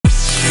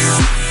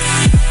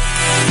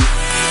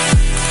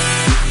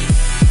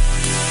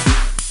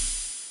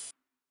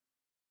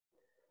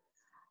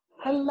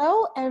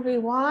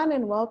everyone,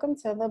 and welcome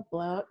to the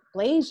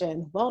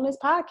Blasian Wellness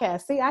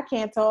Podcast. See, I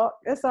can't talk.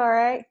 It's all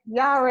right.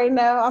 Y'all already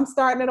know I'm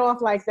starting it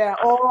off like that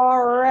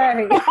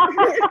already.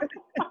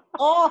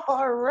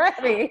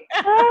 Already.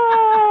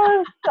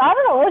 I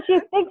don't know what you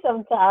think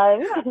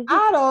sometimes.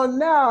 I don't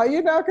know,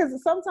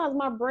 because sometimes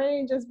my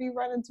brain just be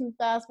running too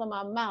fast for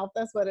my mouth.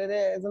 That's what it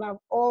is. And I've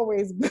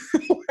always been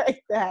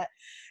like that.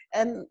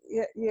 And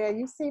yeah,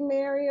 you see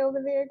Mary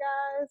over there,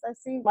 guys? I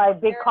see My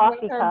big Mary coffee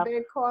with her cup.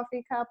 big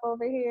coffee cup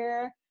over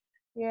here.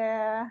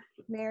 Yeah,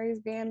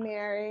 Mary's being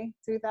Mary,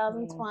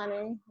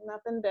 2020,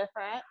 nothing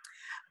different.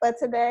 But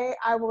today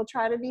I will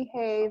try to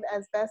behave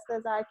as best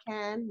as I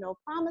can. No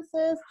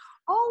promises,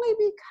 only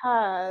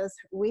because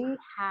we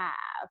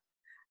have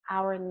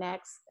our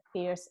next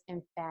fierce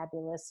and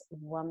fabulous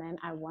woman.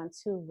 I want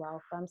to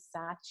welcome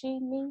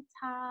Sachi Nita.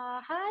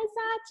 Hi,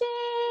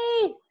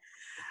 Sachi.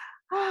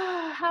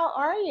 How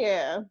are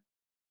you?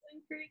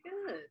 Doing pretty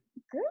good.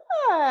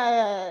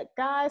 Good.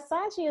 Guys,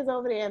 Sachi is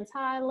over there in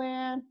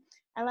Thailand.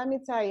 And let me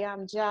tell you,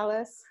 I'm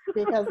jealous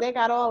because they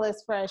got all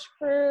this fresh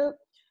fruit,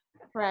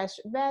 fresh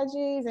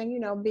veggies.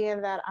 And,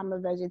 being that I'm a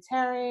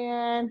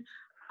vegetarian,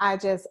 I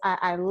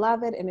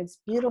love it. And it's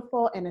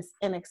beautiful and it's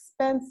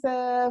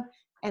inexpensive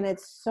and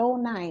it's so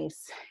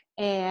nice.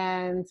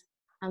 And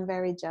I'm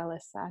very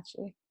jealous,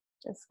 Sachi.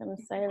 Just going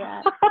to say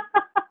that.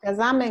 Because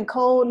I'm in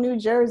cold New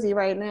Jersey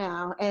right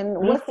now. And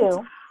what's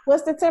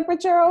the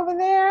temperature over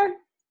there?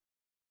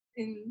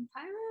 In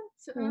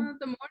Thailand,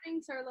 the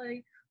mornings are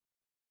like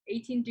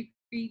 18 degrees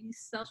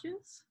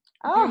Celsius.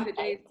 During the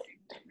day,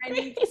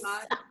 it's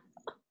hot.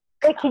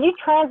 Wait, can you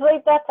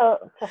translate that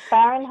to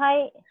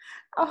Fahrenheit?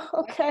 Oh,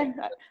 okay.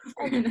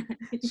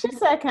 She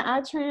said, can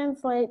I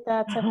translate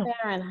that to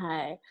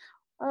Fahrenheit?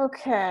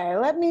 Okay,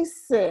 let me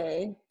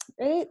see.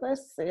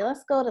 Let's see.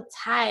 Let's go to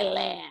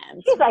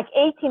Thailand. She's like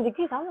 18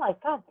 degrees. I'm like,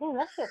 God damn,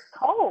 that's just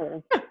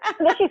cold. And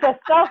then she says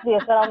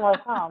Celsius, and I'm like,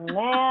 oh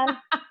man.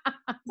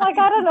 Like,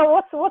 I don't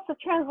know what's the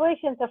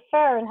translation to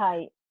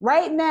Fahrenheit.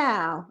 Right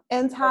now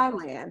in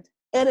Thailand,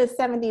 it is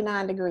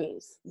 79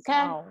 degrees.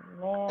 Okay. Oh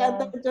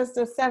man. Just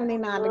a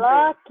 79 degrees.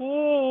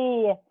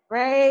 Lucky.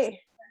 Right.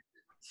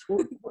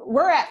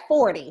 We're at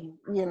 40.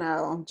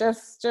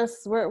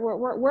 Just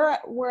we're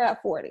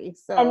at 40.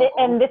 So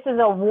and this is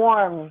a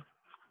warm.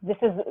 This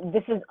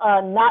is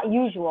not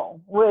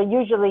usual. We're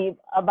usually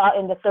about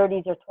in the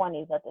 30s or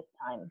 20s at this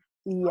time.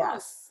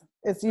 Yes,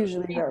 it's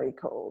usually very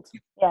cold.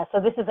 Yeah, so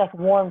this is like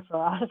warm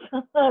for us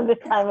this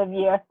time of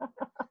year.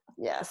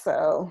 Yeah,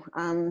 so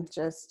I'm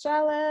just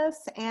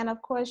jealous. And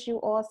of course, you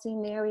all see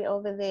Mary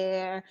over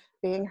there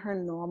being her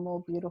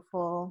normal,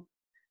 beautiful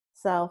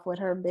self with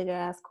her big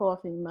ass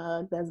coffee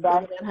mug that's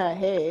bigger than her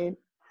head.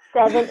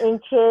 7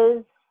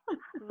 inches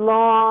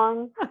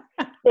long,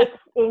 6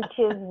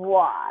 inches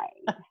wide.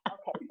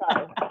 Okay,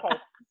 sorry. Okay,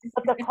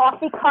 put the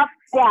coffee cup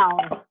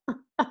down.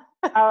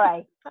 All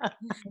right.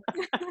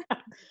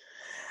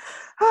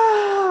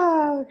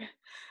 I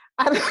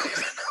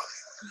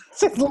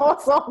just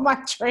lost all my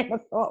train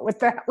of thought with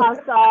that one.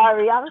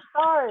 I'm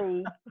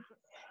sorry.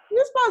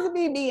 You're supposed to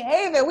be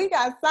behaving. We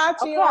got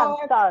Sachi on.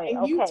 I'm sorry.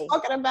 And you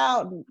talking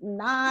about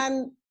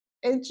 9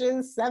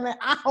 inches, 7.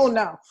 I don't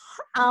know.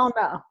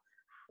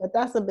 But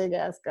that's a big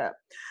ass cup.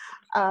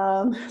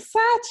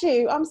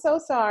 Sachi, I'm so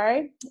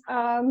sorry.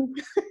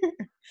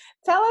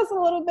 Tell us a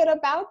little bit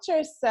about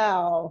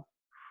yourself.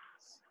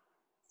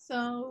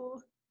 So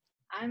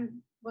I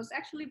was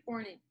actually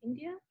born in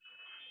India,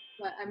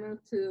 but I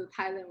moved to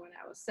Thailand when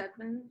I was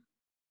 7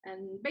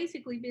 and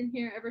basically been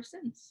here ever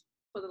since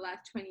for the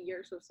last 20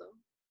 years or so.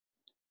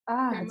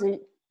 Do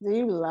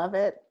you love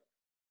it?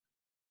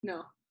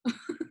 No.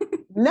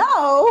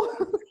 No?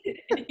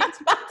 I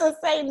was about to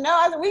say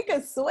no. We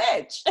could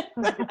switch.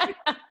 I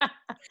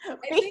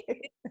think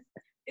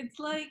it's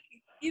like,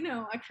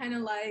 I kind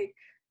of like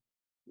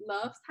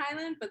love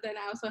Thailand, but then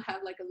I also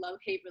have like a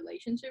love-hate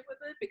relationship with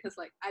it because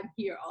like I'm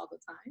here all the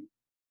time.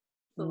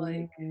 So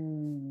like,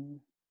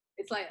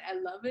 it's like I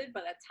love it,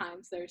 but at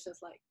times there's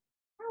just like,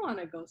 I want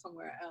to go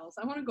somewhere else.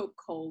 I want to go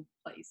cold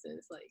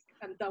places. Like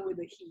I'm done with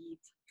the heat,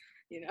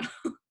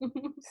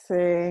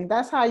 See,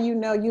 that's how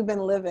you've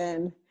been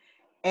living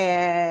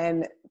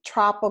in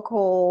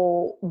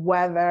tropical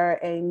weather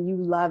and you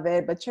love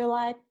it, but you're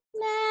like,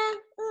 nah,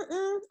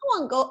 I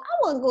want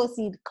to go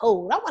see the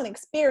cold. I want to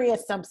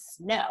experience some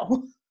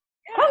snow.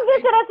 Come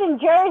visit us in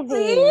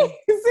Jersey.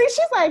 See,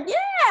 she's like,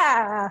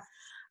 yeah.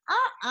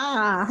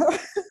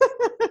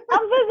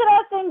 Come visit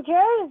us in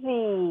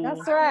Jersey.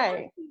 That's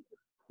right.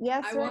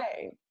 Yes,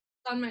 right.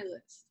 It's on my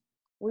list.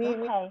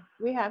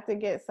 We have to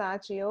get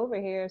Sachi over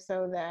here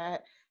so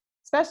that,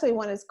 especially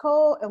when it's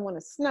cold and when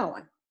it's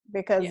snowing,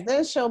 because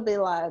then she'll be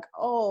like,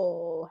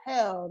 oh,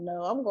 hell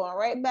no, I'm going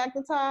right back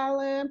to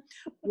Thailand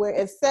where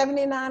it's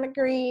 79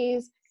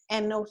 degrees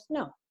and no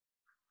snow.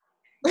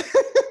 I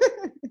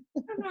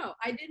don't know.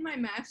 I did my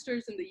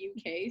master's in the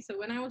UK, so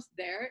when I was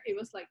there, it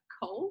was like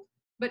cold,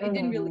 but it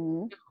didn't really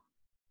snow.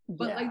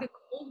 But like the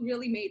cold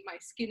really made my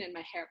skin and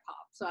my hair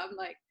pop. So I'm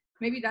like,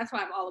 maybe that's why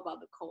I'm all about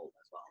the cold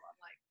as well. I'm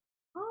like,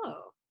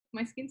 oh,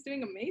 my skin's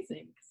doing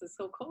amazing because it's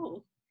so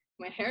cold.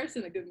 my hair's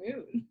in a good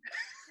mood.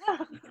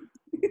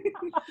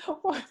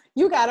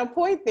 You got a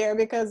point there,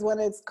 because when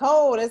it's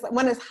cold,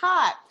 when it's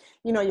hot,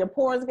 you know, your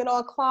pores get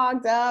all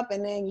clogged up,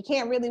 and then you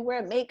can't really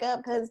wear makeup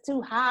because it's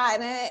too hot,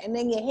 and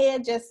then your hair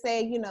just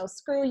say, you know,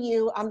 screw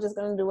you, I'm just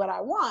going to do what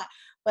I want.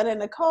 But in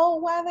the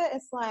cold weather,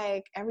 it's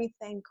like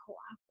everything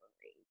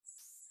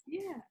cooperates.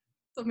 Yeah.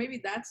 So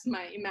maybe that's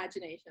my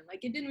imagination.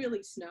 Like, it didn't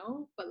really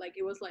snow, but like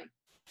it was like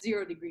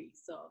 0 degrees.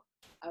 So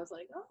I was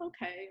like, oh,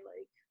 okay,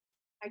 like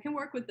I can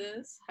work with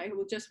this. I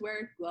will just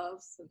wear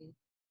gloves and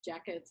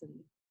jackets and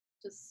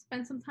just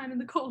spend some time in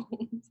the cold.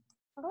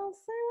 Oh,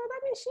 see, well, I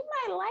mean, she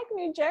might like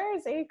New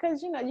Jersey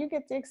because, you know, you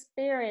get to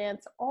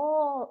experience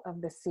all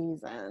of the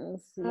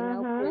seasons. You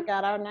know, we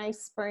got our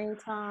nice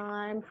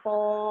springtime,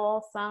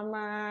 fall,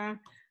 summer,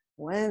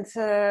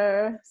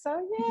 winter. So,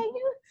 yeah,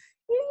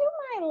 you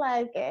might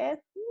like it.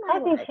 You I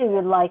might think like she it.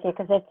 would like it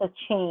because it's a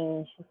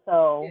change,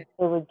 so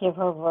Yeah. it would give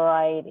her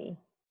variety.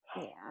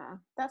 Yeah,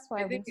 that's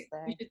why I we think we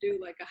say. should do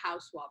like a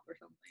house swap or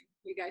something.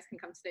 You guys can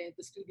come stay at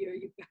the studio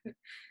you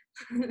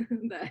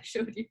that I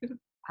showed you.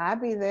 I'll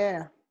be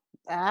there.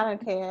 I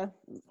don't care.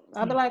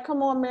 I'll be like,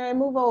 come on, Mary,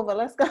 move over.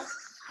 Let's go.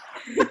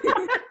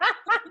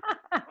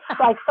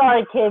 Like,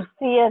 sorry, kids,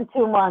 see you in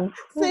 2 months.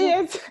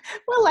 See,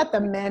 we'll let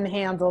the men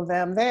handle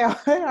them. They're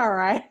all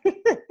right.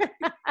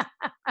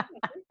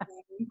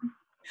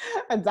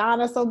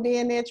 Adonis will be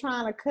in there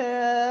trying to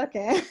cook,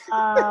 and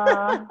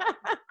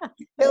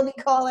he'll be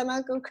calling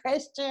Uncle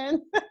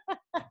Christian.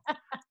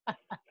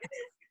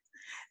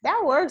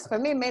 That works for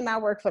me. May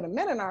not work for the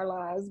men in our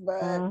lives,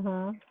 but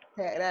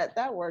hey,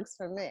 that works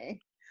for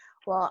me.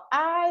 Well,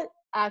 I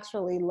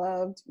actually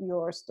loved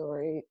your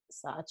story,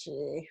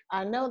 Sachi.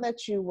 I know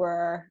that you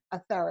were a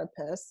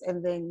therapist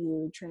and then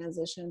you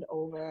transitioned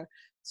over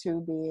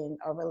to being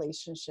a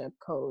relationship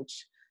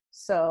coach.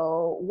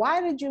 So why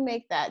did you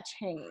make that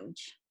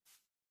change?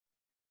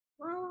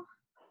 Well,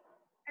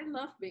 I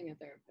loved being a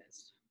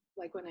therapist.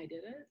 Like when I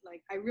did it,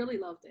 like I really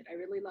loved it. I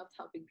really loved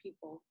helping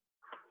people.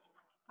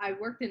 I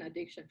worked in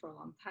addiction for a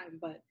long time,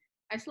 but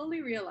I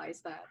slowly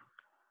realized that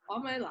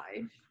all my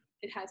life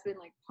it has been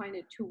like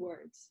pointed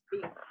towards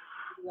being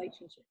a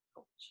relationship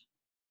coach.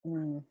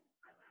 Mm.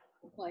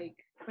 Like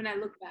when I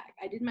look back,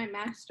 I did my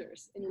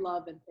master's in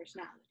love and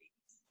personalities.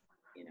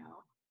 You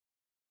know,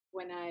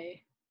 when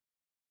I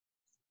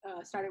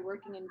started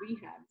working in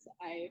rehabs,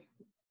 I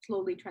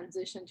slowly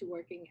transitioned to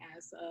working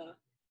as a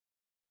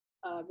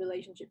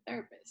relationship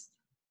therapist.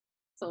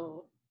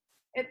 So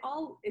it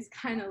all is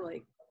kind of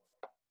like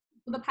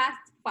for the past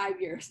 5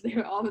 years,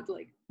 they're all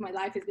like my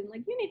life has been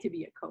like, you need to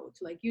be a coach,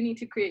 like you need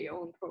to create your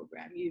own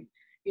program.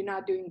 You're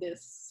not doing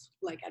this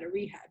like at a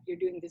rehab. You're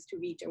doing this to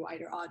reach a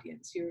wider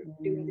audience. You're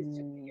doing this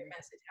to get your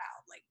message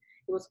out. Like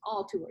it was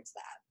all towards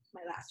that.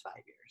 My last 5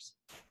 years.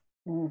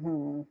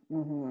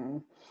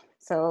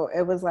 So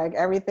it was like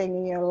everything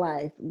in your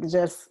life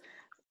just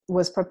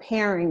was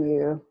preparing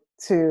you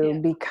to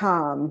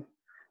become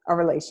a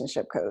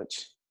relationship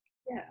coach.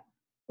 Yeah.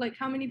 Like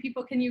how many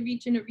people can you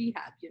reach in a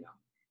rehab? You know,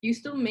 you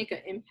still make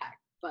an impact,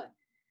 but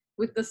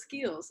with the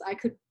skills, I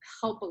could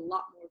help a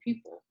lot more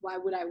people. Why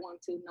would I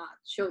want to not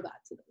show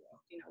that to the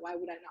world? You know, why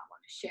would I not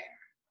want to share?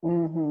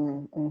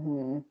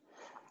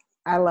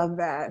 I love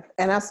that.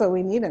 And that's what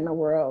we need in the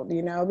world,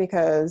 you know,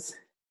 because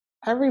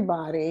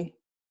everybody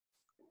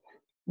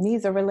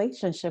needs a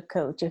relationship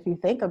coach. If you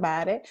think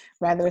about it,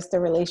 whether it's the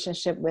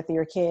relationship with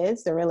your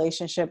kids, the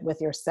relationship with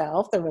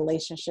yourself, the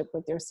relationship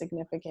with your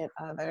significant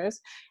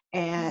others.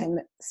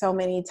 And so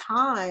many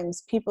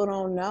times people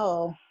don't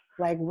know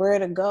like where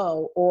to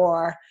go,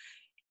 or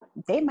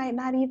they might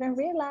not even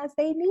realize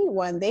they need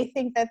one. They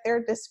think that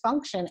their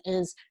dysfunction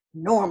is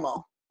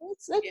normal.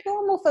 It's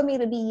normal for me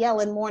to be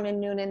yelling morning,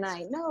 noon, and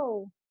night.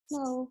 No,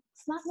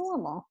 it's not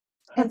normal.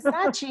 And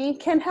Sachi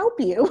can help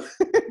you.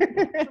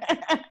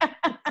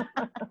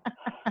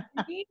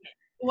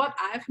 What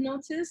I've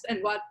noticed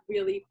and what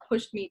really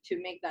pushed me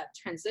to make that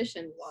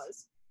transition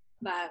was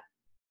that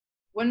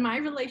when my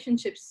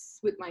relationships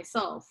with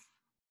myself,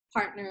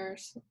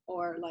 partners,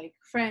 or like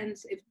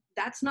friends, if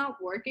that's not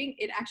working,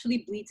 it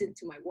actually bleeds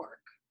into my work.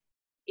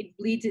 It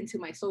bleeds into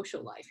my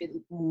social life. It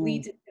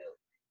bleeds into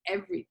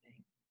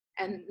everything,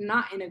 and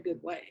not in a good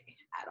way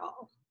at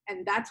all.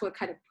 And that's what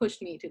kind of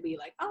pushed me to be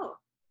like, oh,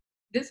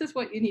 this is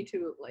what you need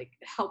to like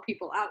help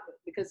people out with,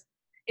 because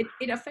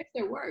it affects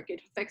their work,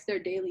 it affects their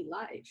daily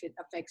life, it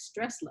affects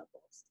stress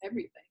levels,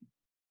 everything.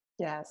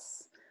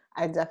 Yes,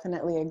 I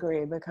definitely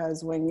agree,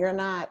 because when you're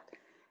not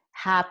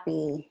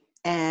happy,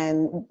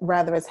 and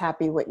whether it's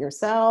happy with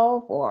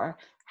yourself or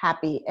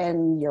happy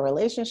in your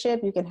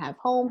relationship, you can have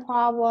home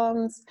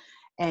problems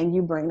and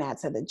you bring that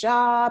to the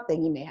job,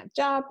 then you may have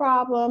job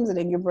problems, and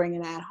then you're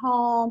bringing that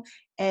home,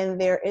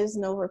 and there is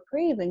no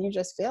reprieve, and you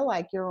just feel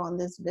like you're on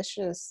this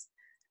vicious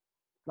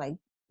like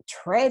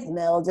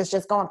treadmill,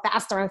 just going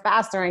faster and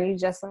faster, and you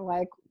just are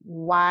like,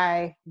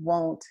 why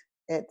won't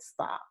it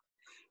stop?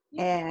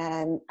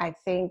 And I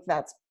think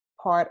that's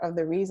part of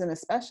the reason,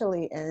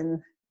 especially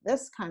in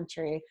this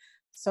country,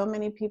 so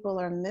many people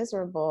are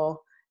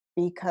miserable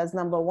because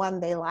number one,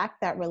 they lack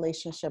that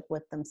relationship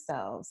with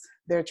themselves.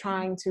 They're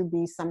trying to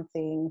be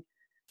something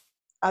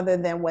other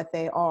than what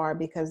they are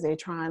because they're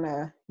trying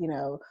to, you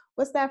know,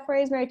 what's that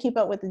phrase, Mary? Keep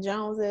up with the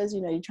Joneses.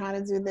 You know, you're trying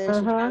to do this,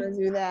 you're trying to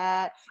do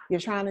that, you're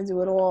trying to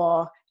do it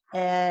all.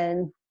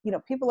 And, you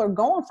know, people are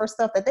going for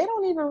stuff that they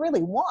don't even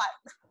really want,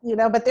 you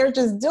know, but they're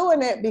just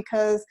doing it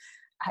because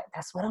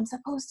that's what I'm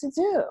supposed to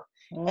do.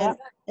 Yep. And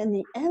in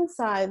the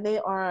inside, they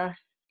are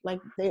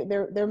like,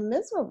 they're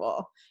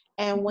miserable.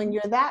 And when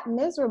you're that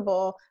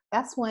miserable,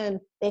 that's when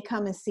they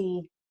come and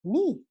see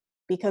me,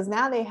 because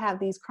now they have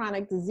these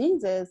chronic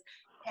diseases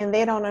and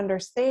they don't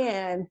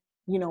understand,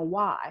 you know,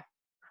 why.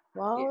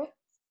 Well,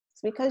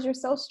 it's because you're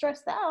so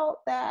stressed out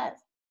that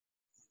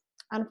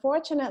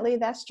unfortunately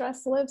that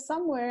stress lives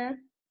somewhere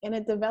and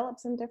it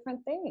develops in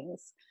different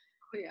things.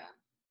 Oh, yeah.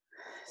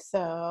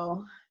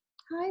 So,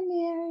 hi,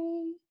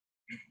 Mary.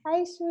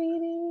 Hi,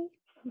 sweetie.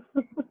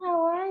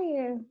 How are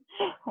you?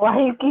 Why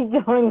you keep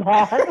doing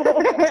that?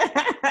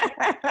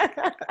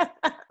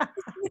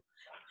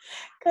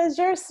 Because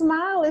your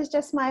smile is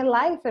just my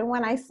life. And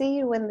when I see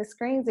you in the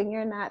screens and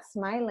you're not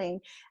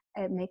smiling,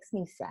 it makes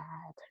me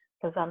sad.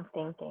 Because I'm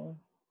thinking.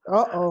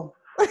 Uh-oh.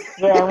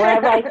 Yeah,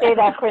 whenever I say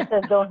that, Chris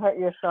says, don't hurt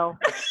yourself.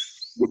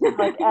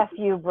 Like, F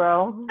you,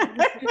 bro.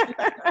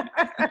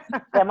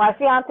 Yeah, my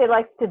fiance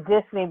likes to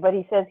diss me, but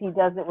he says he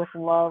does it with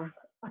love.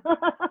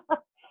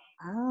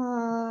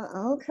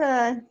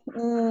 Okay.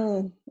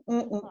 All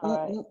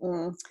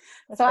right.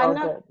 So I all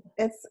know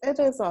good. it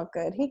is all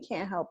good. He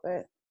can't help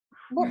it.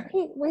 Well,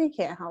 he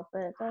can't help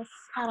it. That's,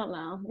 I don't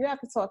know. You have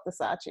to talk to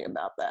Sachi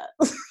about that.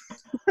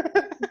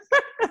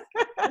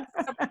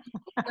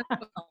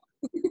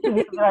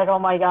 He's like, oh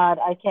my God,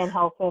 I can't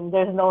help him.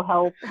 There's no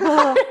help.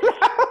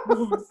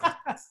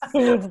 He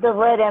needs the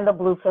red and the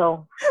blue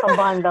pill.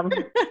 Combine them.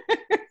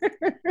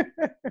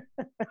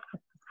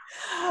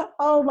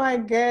 Oh my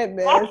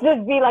goodness. That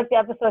should be like the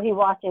episode he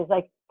watches,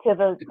 like to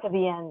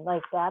the end,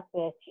 like that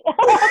bitch.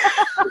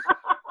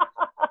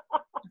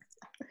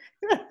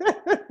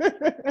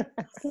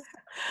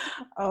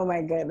 Oh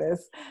my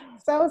goodness.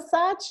 So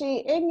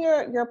Sachi, in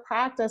your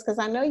practice, because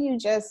I know you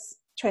just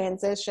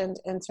transitioned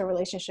into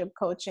relationship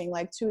coaching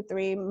like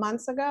 2-3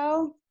 months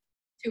ago.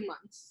 2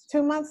 months.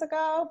 2 months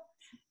ago.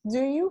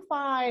 Do you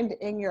find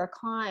in your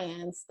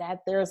clients that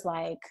there's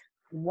like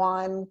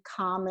one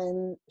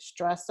common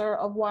stressor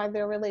of why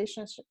their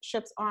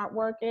relationships aren't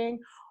working?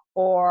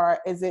 Or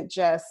is it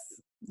just,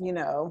 you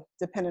know,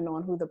 depending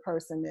on who the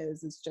person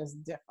is, it's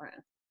just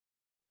different?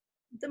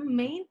 The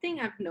main thing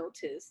I've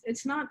noticed,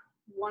 it's not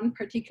one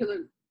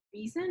particular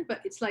reason,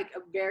 but it's like a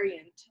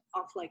variant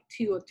of like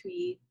 2 or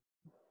 3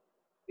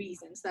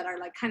 reasons that are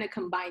like kind of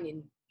combined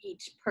in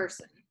each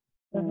person.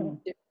 Mm-hmm.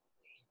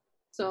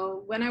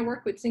 So when I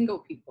work with single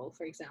people,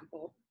 for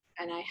example,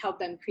 and I help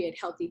them create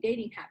healthy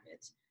dating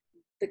habits,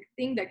 the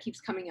thing that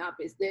keeps coming up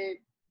is they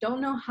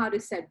don't know how to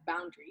set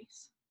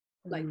boundaries.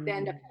 Like they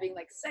end up having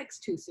like sex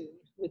too soon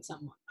with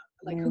someone,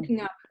 like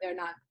hooking up, they're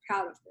not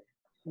proud of it,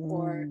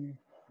 or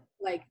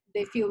like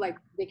they feel like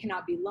they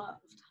cannot be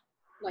loved.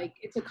 Like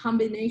it's a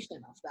combination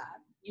of that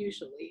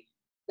usually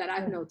that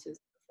I've noticed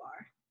so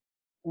far.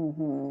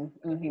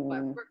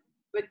 But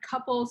with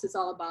couples, it's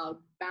all about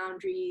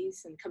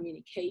boundaries and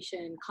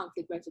communication,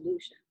 conflict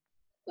resolution.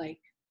 Like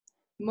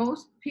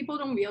most people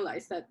don't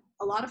realize that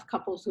a lot of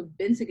couples who've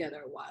been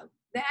together a while,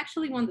 they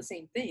actually want the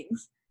same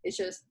things. It's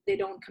just they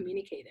don't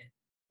communicate it.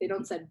 They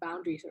don't set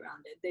boundaries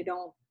around it.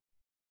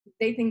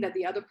 They think that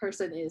the other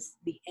person is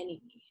the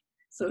enemy,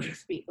 so to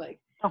speak. Like,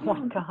 oh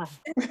my God,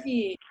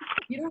 you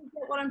don't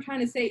get what I'm trying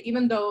to say,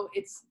 even though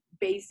it's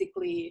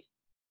basically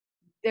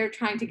they're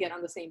trying to get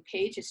on the same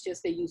page. It's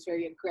just they use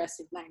very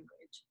aggressive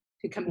language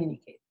to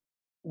communicate.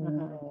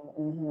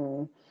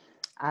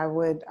 I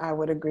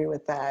would agree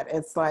with that.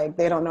 It's like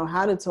they don't know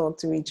how to talk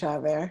to each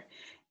other,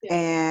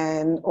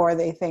 or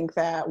they think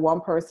that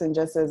one person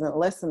just isn't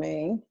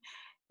listening.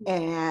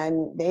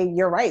 And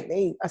you're right,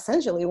 they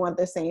essentially want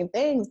the same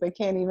things, but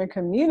can't even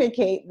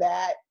communicate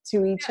that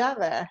to each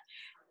other.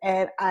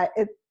 And I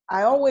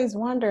always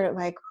wonder,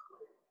 like,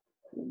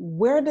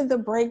 where did the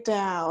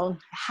breakdown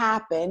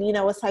happen? You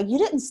know, it's like you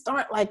didn't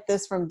start like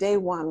this from day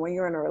one when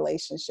you're in a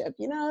relationship.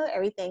 You know,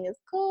 everything is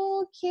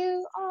cool,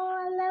 cute. Oh,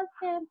 I love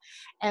him.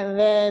 And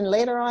then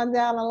later on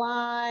down the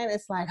line,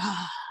 it's like,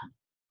 oh,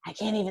 I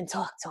can't even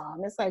talk to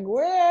him. It's like,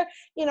 where,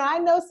 you know, I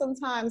know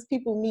sometimes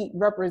people meet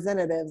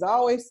representatives. I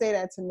always say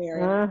that to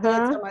Mary. I say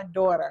it to my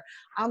daughter.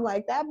 I'm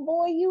like, that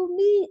boy you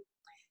meet,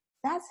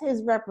 that's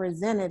his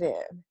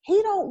representative.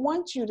 He don't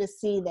want you to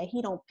see that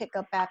he don't pick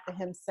up after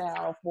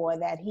himself, or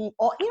that he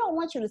don't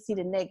want you to see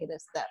the negative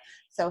stuff.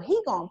 So he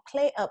gonna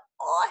play up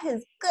all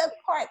his good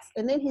parts,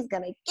 and then he's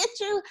gonna get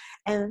you,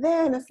 and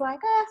then it's like,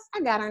 I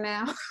got her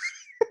now.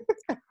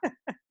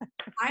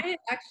 I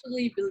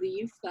actually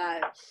believe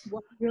that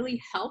what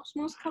really helps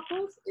most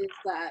couples is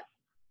that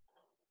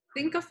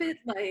think of it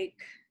like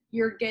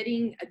you're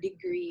getting a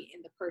degree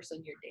in the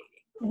person you're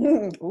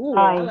dating. Ooh,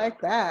 I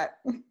like that.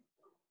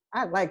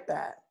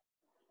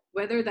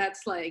 Whether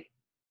that's like,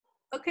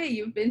 okay,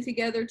 you've been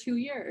together 2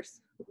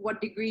 years.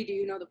 what degree do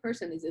you know the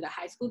person? Is it a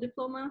high school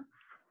diploma?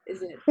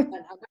 Is it an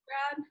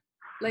undergrad?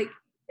 Like,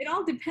 it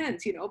all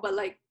depends, you know, but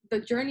like the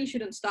journey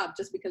shouldn't stop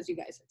just because you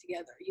guys are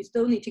together. You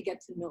still need to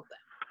get to know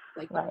them.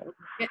 Like, Right.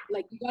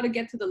 you got to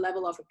get to the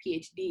level of a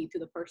PhD to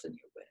the person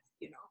you're with,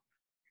 you know,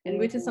 and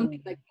which is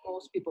something like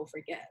most people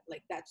forget.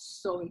 Like, that's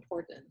so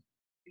important.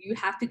 You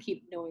have to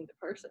keep knowing the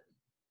person.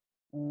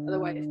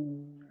 Otherwise,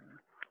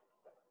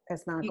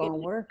 it's not you going to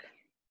get- work.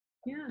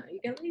 yeah, you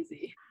get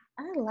lazy.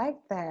 I like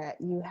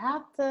that. You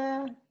have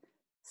to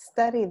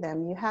study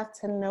them. You have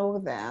to know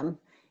them.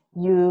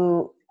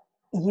 You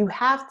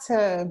have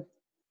to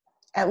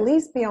at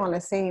least be on the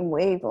same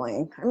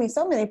wavelength. I mean,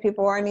 so many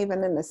people aren't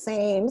even in the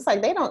same, it's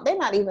like they're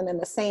not even in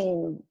the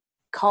same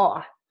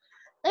car.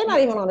 They're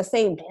not even on the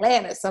same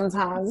planet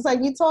sometimes. It's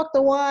like you talk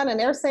to one and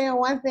they're saying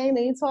one thing,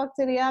 then you talk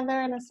to the other,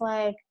 and it's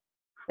like,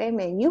 wait a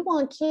minute, you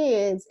want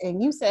kids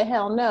and you said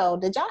hell no.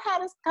 Did y'all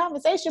have this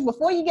conversation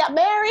before you got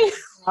married?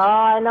 Oh,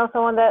 I know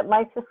someone that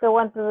my sister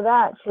went through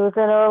that. She was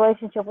in a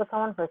relationship with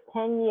someone for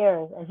 10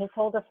 years, and he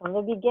told her from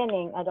the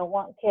beginning, I don't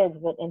want kids,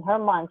 but in her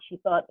mind, she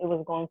thought it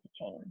was going to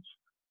change.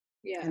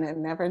 Yeah. And it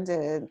never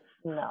did.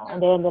 No,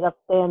 and they ended up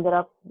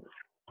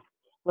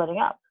splitting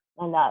up,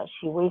 and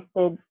she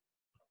wasted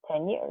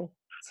 10 years.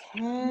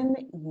 10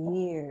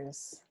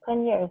 years.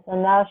 10 years,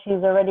 and now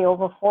she's already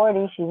over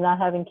 40. She's not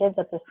having kids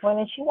at this point,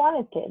 and she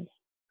wanted kids.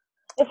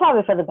 It's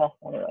probably for the best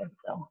anyway.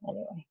 So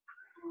anyway,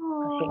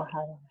 she don't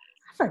have them.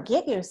 I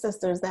forget your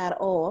sister's that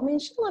old. I mean,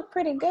 she looked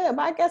pretty good,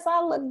 but I guess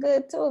I look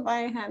good too if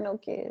I ain't had no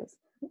kids.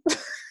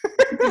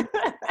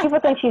 People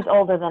think she's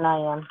older than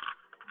I am.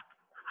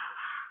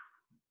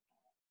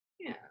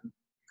 Yeah.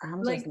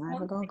 I'm Like, just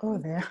never gonna go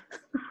there.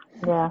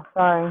 Yeah,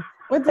 sorry.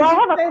 What did So I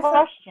you have say? a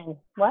question.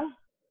 What?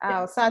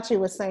 Oh, Sachi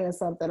was saying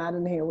something. I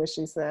didn't hear what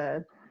she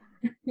said.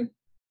 I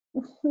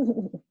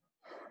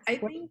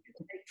think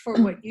like, for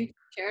what you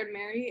shared,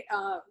 Mary,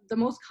 the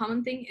most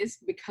common thing is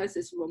because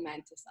it's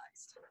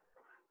romanticized.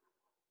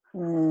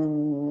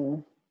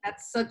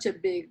 That's such a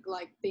big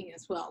like thing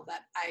as well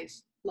that I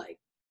like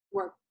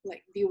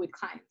deal with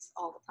clients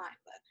all the time.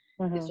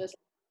 That it's just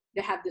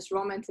they have this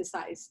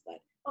romanticized that,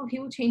 oh, he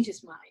will change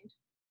his mind.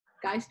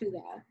 Guys do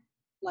that.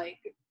 Like,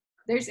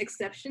 there's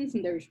exceptions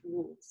and there's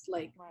rules.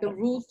 Like, the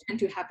rules tend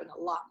to happen a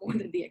lot more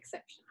than the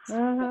exceptions.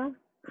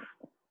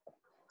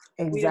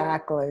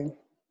 Exactly.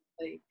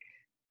 Like,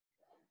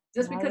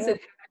 just because it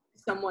happens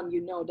to someone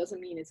you know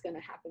doesn't mean it's going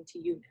to happen to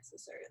you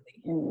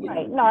necessarily.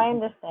 Right. No, I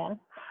understand.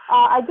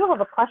 I do have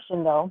a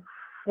question though.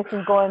 This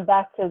is going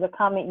back to the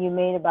comment you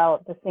made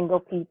about the single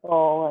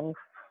people and,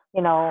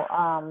 you know,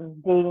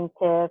 dating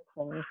tips.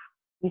 And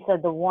you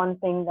said the one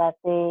thing that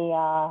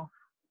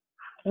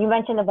you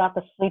mentioned about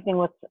the sleeping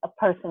with a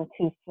person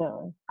too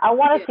soon. I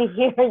wanted to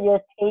hear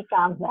your take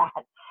on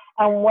that.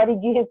 And what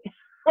did you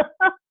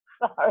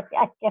sorry,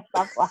 I can't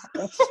stop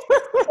laughing.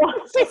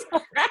 She's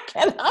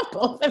cracking up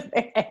over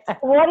there.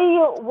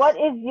 What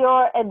is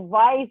your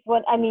advice?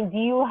 Do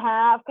you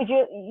have, because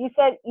you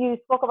said you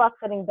spoke about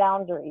setting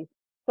boundaries.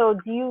 So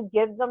do you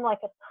give them like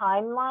a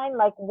timeline?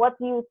 Like, what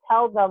do you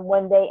tell them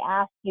when they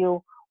ask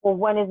you, well,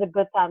 when is a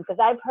good time? Because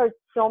I've heard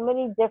so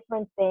many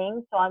different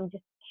things. So I'm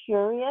just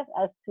curious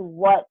as to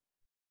what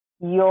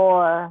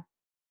your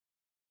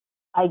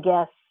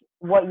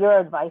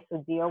advice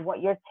would be, or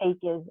what your take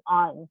is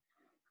on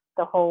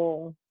the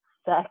whole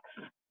sex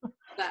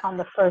on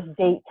the first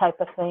date type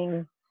of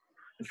thing.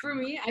 For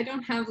me, I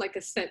don't have like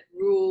a set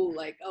rule,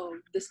 like, oh,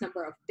 this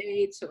number of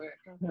dates or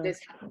this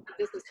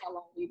is how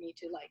long you need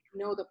to like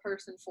know the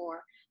person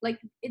for.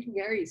 Like, it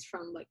varies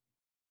from like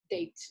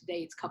dates,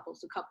 couples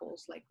to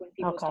couples, like when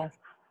people start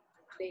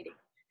dating.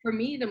 For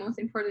me, the most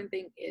important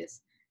thing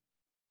is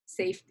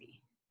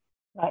safety.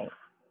 Right.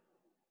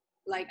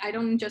 Like, I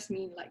don't just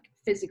mean like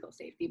physical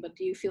safety, but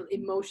do you feel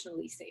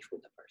emotionally safe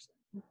with the person?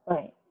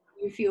 Right.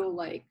 You feel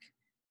like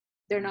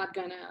they're not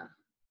gonna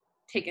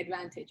take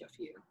advantage of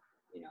you,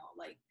 you know,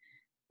 like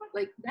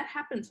that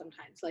happens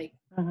sometimes. Like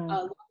a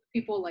lot of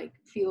people like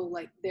feel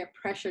like they're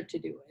pressured to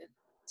do it,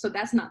 so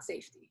that's not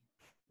safety.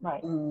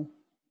 Right.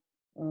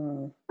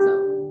 So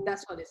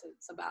that's what it's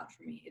about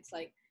for me. It's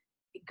like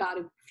you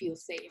gotta feel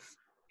safe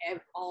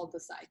all the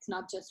sides,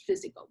 not just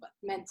physical but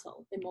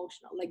mental,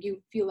 emotional. Like,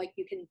 you feel like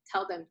you can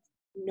tell them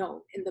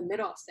no in the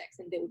middle of sex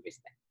and they would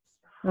respect.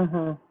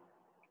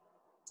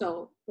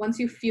 So once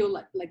you feel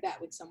like that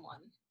with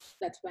someone,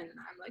 that's when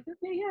I'm like,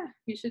 okay, yeah,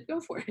 you should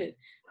go for it,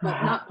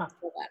 but not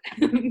before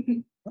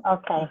that.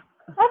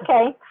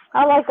 Okay,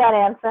 I like that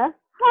answer.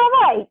 All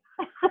right.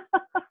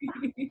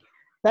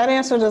 That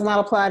answer does not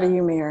apply to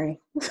you, Mary.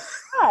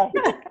 What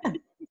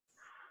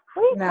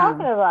are you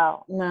talking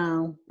about?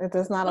 No, it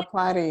does not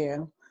apply to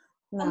you.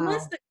 No.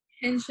 Unless the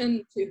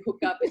intention to hook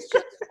up is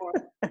just for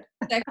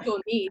sexual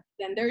needs,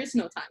 then there is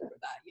no time for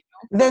that, you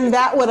know? Then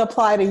that would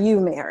apply to you,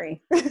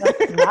 Mary.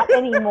 Not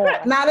anymore.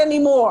 Not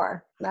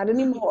anymore. Not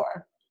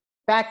anymore.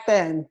 Back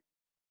then.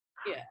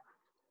 Yeah.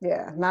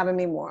 Yeah, not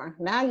anymore.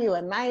 Now you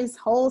a nice,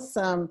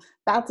 wholesome,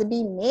 about to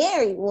be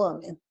married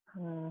woman.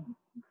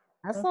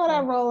 I saw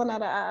that rolling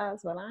out of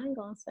eyes, but I ain't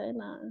gonna say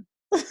nothing.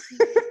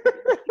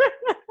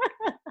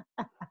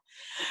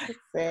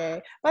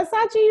 interesting. But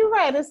Sachi, you're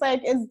right. It's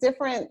like it's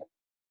different.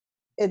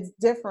 It's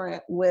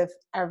different with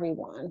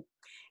everyone.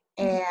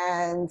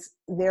 And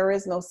there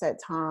is no set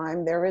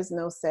time. There is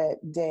no set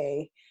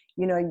day.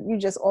 You know, you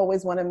just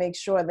always want to make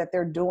sure that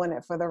they're doing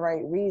it for the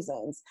right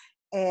reasons.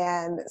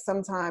 And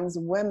sometimes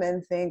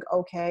women think,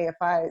 okay, if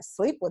I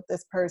sleep with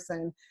this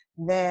person,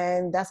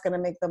 then that's going to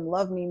make them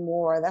love me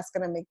more. That's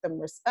going to make them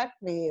respect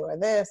me, or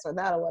this or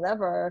that or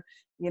whatever,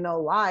 you know,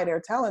 lie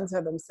they're telling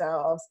to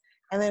themselves.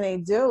 And then they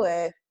do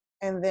it.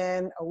 And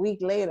then a week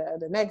later,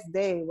 the next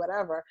day,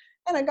 whatever,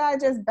 and a guy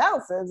just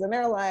bounces and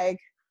they're like,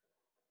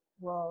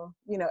 well,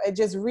 you know, it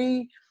just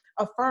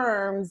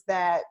reaffirms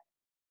that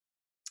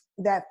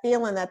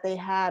feeling that they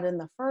had in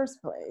the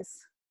first place.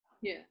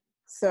 Yeah.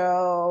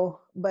 So,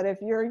 but if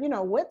you're, you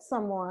know, with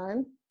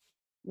someone,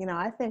 you know,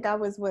 I think I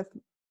was with,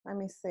 let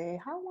me see,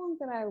 how long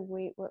did I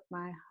wait with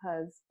my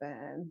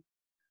husband?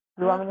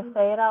 You want me to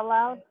say it out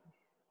loud?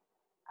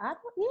 Yeah,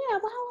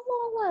 well, how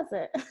long was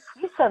it?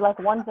 You said like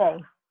one day.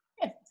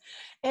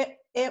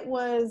 It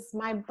was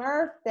my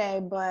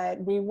birthday, but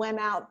we went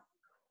out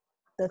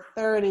the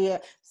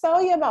 30th. So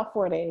yeah, about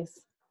 4 days.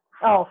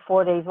 Oh,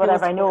 4 days,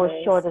 whatever. I knew it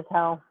was short as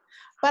hell.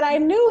 But I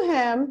knew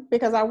him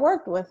because I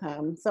worked with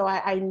him. So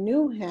I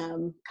knew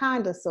him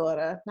kind of, sort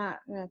of, not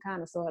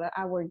kind of, sort of.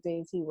 I worked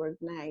days, he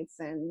worked nights.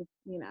 And,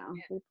 you know,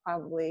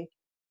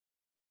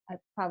 I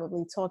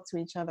probably talked to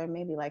each other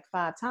maybe like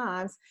 5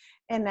 times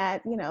in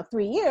that, you know,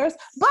 3 years.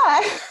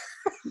 But,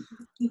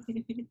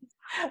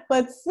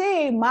 but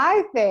see,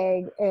 my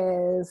thing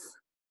is,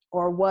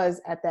 or was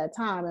at that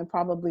time, and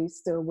probably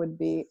still would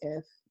be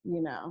if,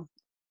 you know,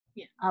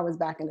 I was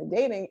back in the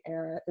dating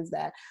era, is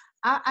that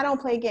I don't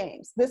play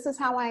games. This is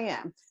how I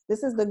am.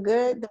 This is the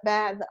good, the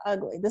bad, the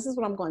ugly. This is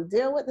what I'm going to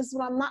deal with. This is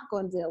what I'm not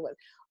going to deal with.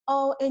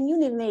 Oh, and you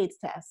need an AIDS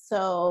test.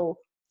 So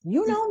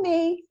you know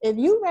me. If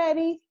you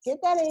ready, get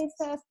that AIDS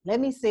test. Let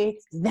me see.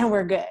 Then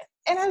we're good.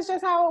 And that's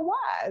just how it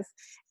was.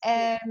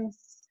 And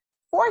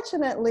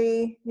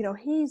fortunately, you know,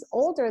 he's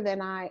older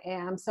than I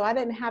am. So I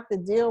didn't have to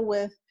deal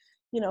with,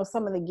 you know,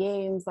 some of the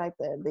games like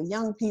the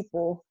young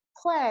people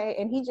play.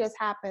 And he just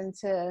happened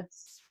to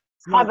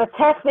have a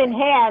test in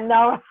hand.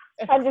 No,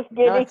 I'm just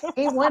kidding. No,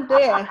 he went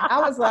there. I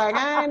was like,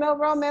 I ain't no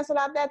romance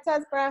without that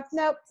test, bro.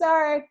 Nope,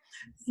 sorry.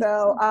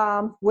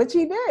 So, which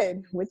he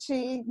did, which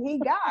he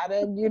got,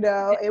 and you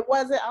know, it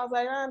wasn't. I was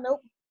like,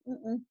 nope,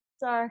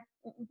 sorry,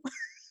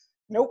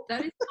 nope.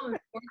 That is so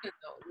important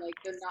though, like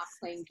the not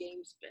playing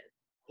games bit.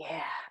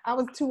 Yeah, I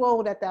was too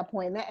old at that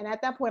point, and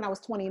at that point, I was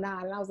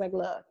 29, and I was like,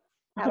 look,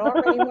 I'd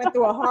already went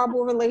through a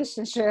horrible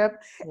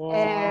relationship,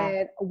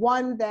 and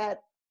one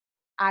that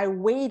I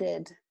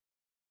waited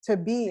to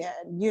be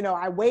in. You know,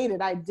 I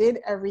waited, I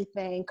did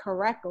everything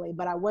correctly,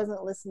 but I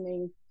wasn't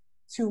listening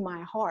to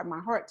my heart. My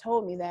heart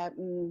told me that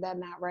that's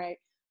not right.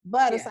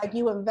 But it's like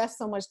you invest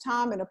so much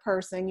time in a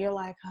person, you're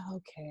like,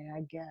 okay,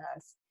 I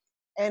guess.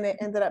 And it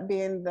ended up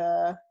being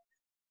the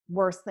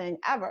worst thing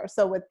ever.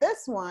 So with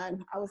this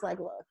one, I was like,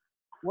 look,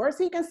 worst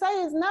he can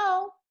say is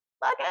no.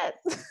 Fuck it.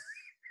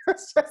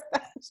 That's just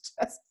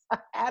my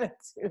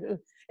attitude.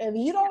 If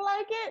you don't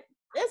like it,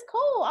 it's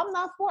cool. I'm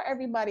not for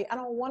everybody. I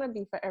don't want to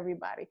be for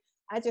everybody.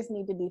 I just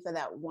need to be for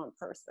that one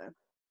person.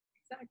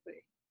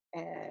 Exactly.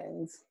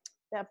 And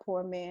that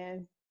poor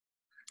man,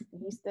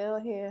 he's still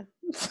here.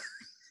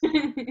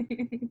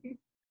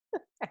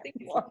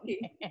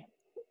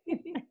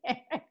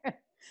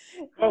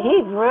 Yeah,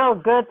 he's real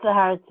good to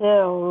her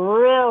too.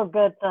 Real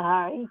good to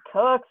her. He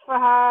cooks for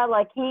her.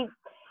 Like you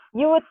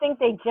would think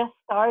they just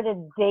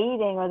started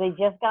dating or they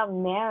just got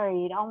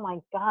married. Oh my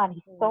God,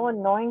 he's so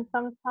annoying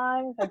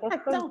sometimes. I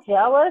get so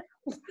jealous.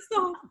 It's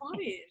so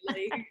funny.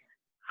 Like,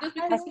 just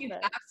because you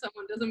have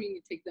someone doesn't mean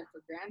you take them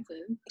for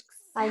granted.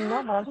 I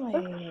know, but I'm so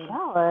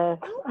jealous.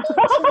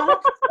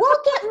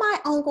 We'll get my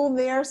uncle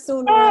there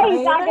sooner or later.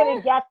 He's not going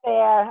to get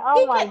there.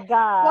 Oh my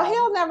God. Well,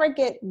 he'll never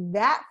get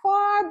that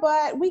far,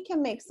 but we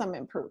can make some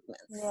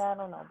improvements. Yeah, I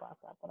don't know about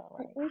that, but all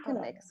right. We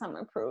can make some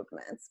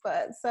improvements.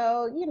 But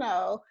so, you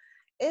know,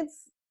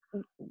 it's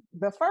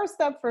the first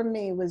step for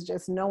me was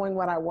just knowing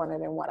what I wanted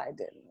and what I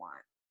didn't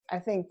want. I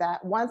think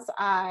that once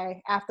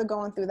after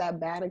going through that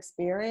bad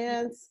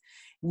experience,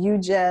 you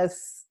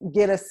just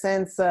get a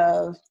sense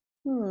of,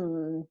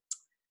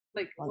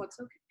 like what's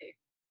okay.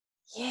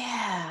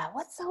 Yeah,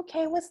 what's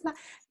okay, what's not.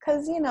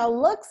 Because, you know,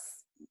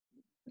 looks,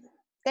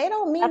 they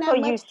don't mean that's that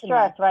much. That's what you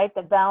stress, right?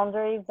 The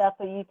boundaries, that's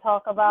what you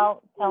talk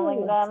about,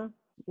 telling them.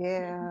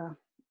 Yeah,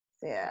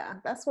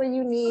 that's where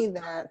you need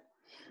that.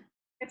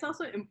 It's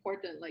also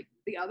important, like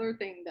the other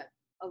thing that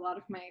a lot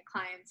of my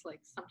clients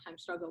like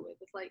sometimes struggle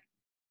with is like,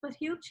 but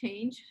he'll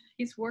change.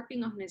 He's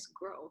working on his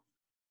growth.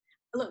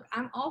 Look,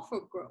 I'm all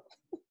for growth.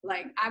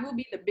 Like, I will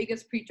be the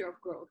biggest preacher of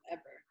growth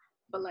ever.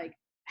 But like,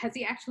 has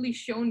he actually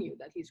shown you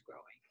that he's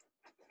growing?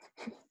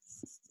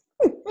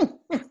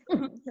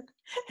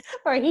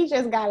 Or he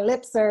just got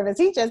lip service.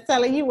 He's just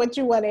telling you what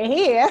you want to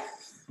hear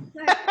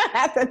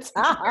at the time. It's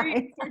very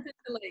important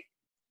to like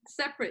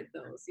separate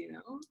those, you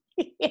know?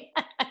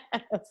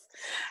 Yes,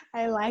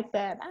 I like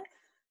that.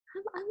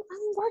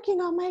 I'm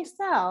working on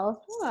myself.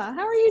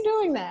 How are you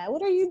doing that?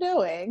 What are you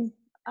doing?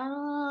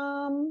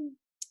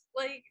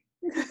 Like,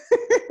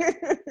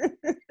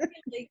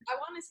 like I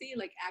want to see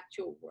like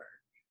actual work.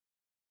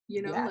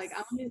 You know, Yes. like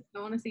I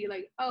want to see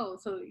like, oh,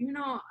 so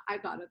I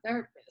got a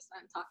therapist.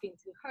 I'm talking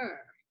to her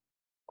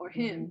or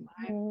him,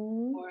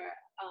 Mhm. or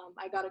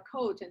I got a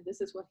coach, and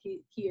this is what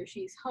he or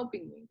she's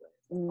helping me with,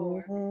 or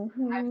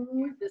I've Mhm.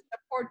 joined this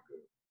support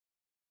group,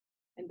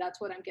 and that's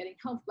what I'm getting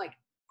help. Like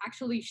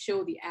actually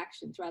show the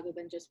actions rather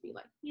than just be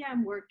like, yeah,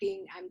 I'm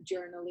working, I'm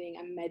journaling,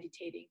 I'm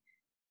meditating.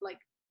 Like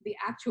the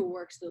actual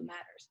work still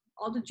matters.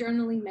 All the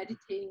journaling,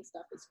 meditating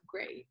stuff is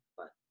great,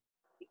 but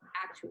the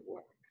actual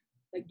work,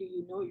 like, do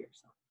you know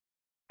yourself?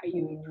 Are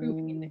you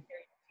improving in the Mm.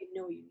 area you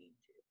know you need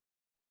to?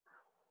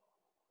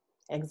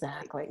 Like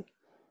Exactly.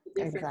 the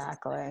difference is that.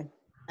 Exactly.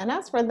 And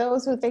that's for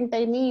those who think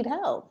they need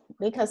help,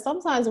 because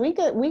sometimes we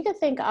could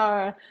think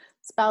our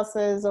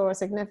spouses or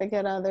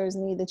significant others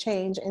need to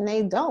change and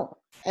they don't.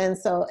 And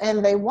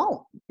they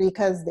won't,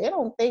 because they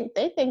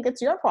think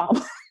it's your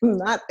problem,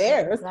 not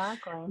theirs.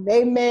 Exactly.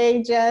 They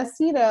may just,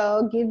 give you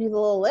the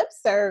little lip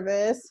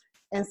service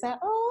and say,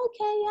 "Oh,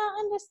 okay, yeah, I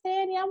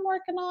understand. Yeah, I'm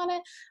working on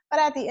it." But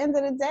at the end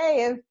of the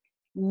day, if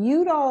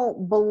you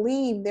don't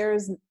believe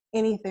there's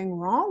anything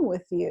wrong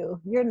with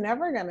you, you're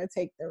never going to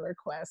take the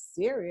request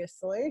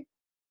seriously,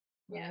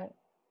 Yeah. Right.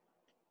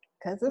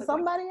 because it's Like what?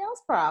 somebody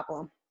else's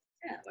problem.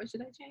 Yeah. What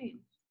should I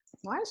change?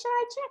 Why should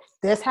I check?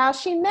 This how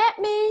she met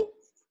me.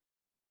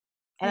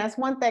 And Yeah. that's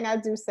one thing I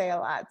do say a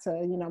lot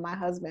to, my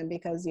husband,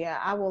 because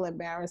I will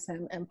embarrass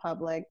him in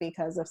public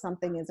because if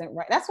something isn't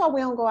right. That's why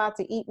we don't go out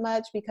to eat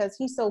much, because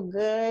he's so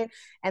good.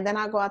 And then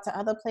I go out to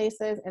other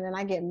places and then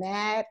I get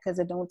mad because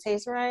it don't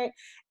taste right.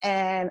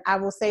 And I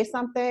will say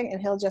something and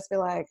he'll just be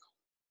like,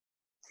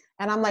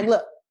 and I'm like,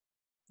 look,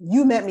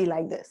 you met me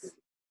like this.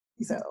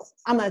 So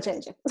I'm not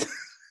changing.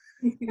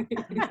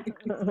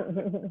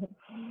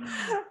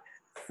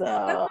 That's So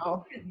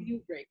not a deal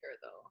breaker,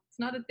 though. It's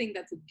not a thing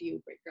that's a deal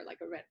breaker, like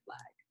a red flag.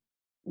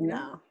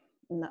 no.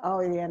 Oh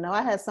yeah, no,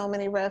 I had so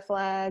many red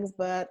flags,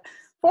 but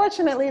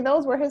fortunately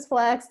those were his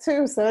flags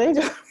too. So they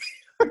just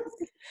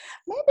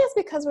maybe it's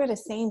because we're the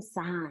same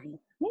sign.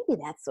 Maybe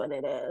that's what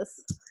it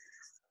is.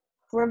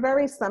 We're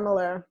very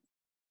similar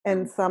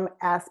in some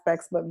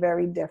aspects, but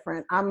very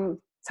different.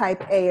 I'm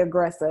type A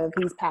aggressive.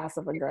 He's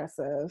passive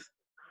aggressive.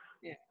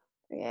 Yeah.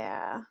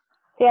 Yeah.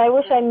 See, I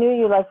wish I knew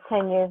you like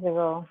 10 years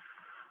ago,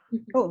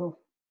 Oh.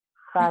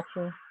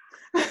 Sachi.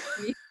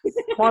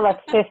 More like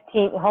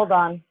 15. Hold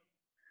on.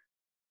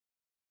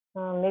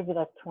 Maybe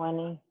like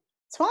 20.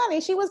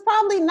 20. She was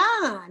probably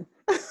 9.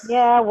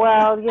 Yeah,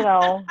 well,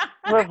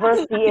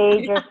 reverse the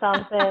age or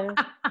something.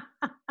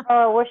 Oh,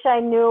 I wish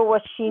I knew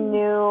what she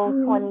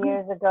knew 20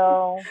 years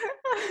ago.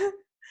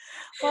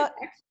 Well,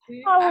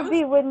 Actually, I I would was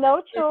be with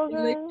no the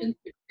children.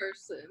 relationship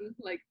person,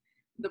 like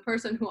the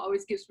person who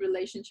always gives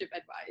relationship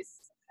advice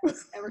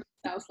ever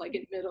since I was like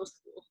in middle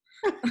school.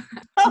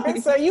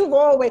 so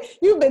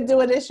you've been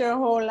doing this your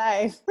whole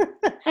life.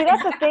 See,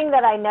 that's the thing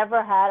that I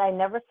never had. I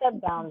never set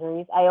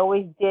boundaries. I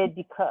always did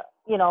because,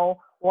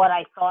 what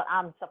I thought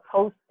I'm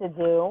supposed to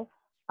do.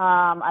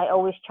 I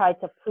always tried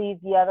to please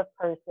the other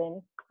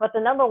person. But the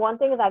number one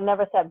thing is I've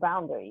never set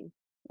boundaries.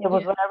 It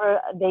was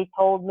whatever they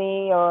told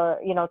me or,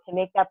 to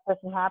make that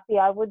person happy,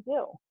 I would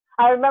do.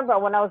 I remember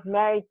when I was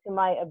married to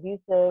my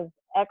abusive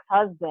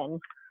ex-husband,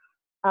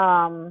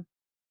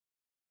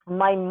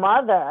 my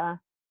mother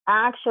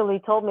actually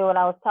told me when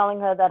I was telling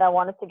her that I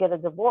wanted to get a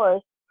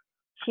divorce,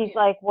 she's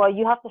like, well,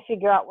 you have to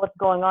figure out what's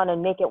going on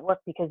and make it work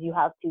because you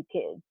have 2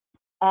 kids.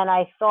 And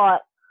I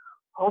thought,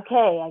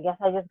 okay, I guess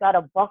I just got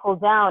to buckle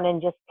down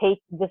and just take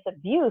this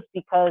abuse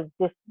because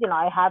this,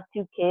 I have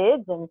 2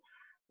 kids and,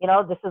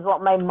 this is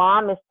what my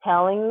mom is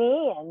telling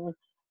me. And,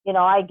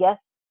 I guess,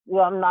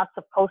 I'm not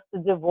supposed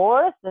to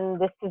divorce and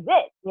this is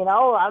it.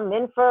 I'm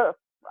in for,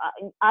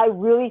 I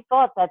really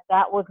thought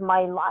that was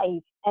my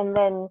life. And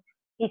then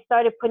he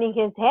started putting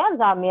his hands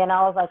on me and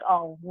I was like,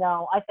 oh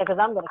no, I said, because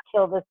I'm going to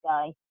kill this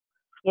guy,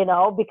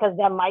 because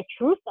then my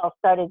true self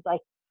started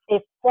like,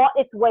 it fought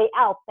its way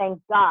out, thank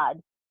God.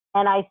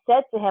 And I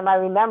said to him, I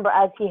remember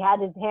as he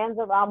had his hands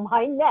around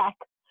my neck,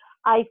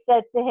 I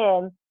said to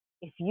him,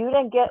 if you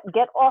don't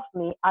get off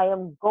me, I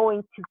am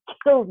going to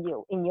kill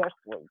you in your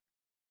sleep.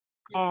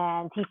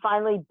 And he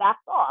finally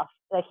backed off.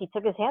 Like he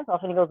took his hands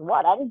off and he goes,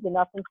 what? I didn't do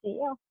nothing to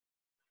you.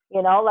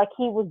 Like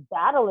he was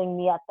battling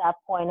me at that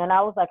point. And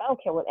I was like, I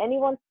don't care what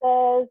anyone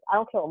says. I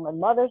don't care what my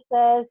mother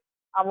says.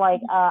 I'm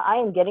like, I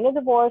am getting a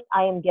divorce.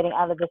 I am getting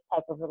out of this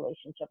type of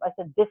relationship. I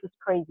said, this is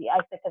crazy. I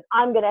said, because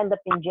I'm going to end up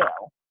in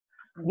jail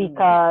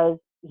because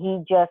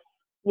he just,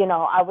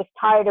 I was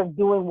tired of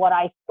doing what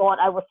I thought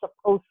I was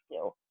supposed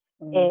to.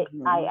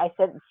 I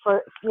said,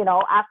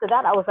 after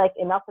that, I was like,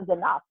 enough is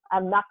enough.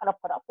 I'm not going to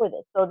put up with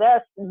it. So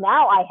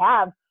now I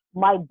have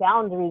my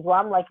boundaries where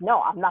I'm like,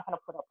 no, I'm not going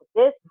to put up with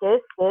this,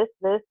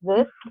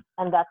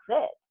 and that's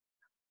it.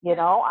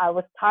 I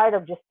was tired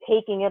of just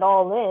taking it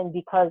all in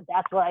because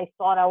that's what I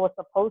thought I was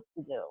supposed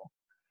to do.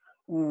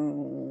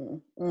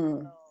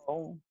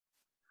 So,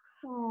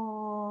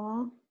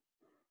 Aww.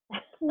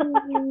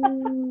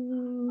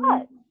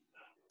 what?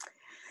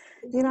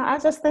 You know, I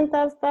just think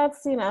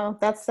that's you know,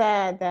 that's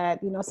sad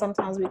that, you know,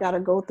 sometimes we got to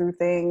go through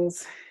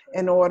things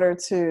in order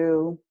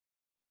to,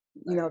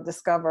 you know,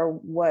 discover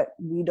what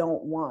we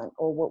don't want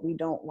or what we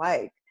don't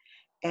like.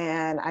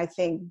 And I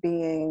think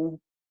being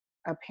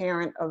a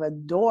parent of a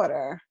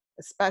daughter,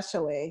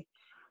 especially,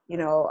 you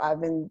know,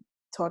 I've been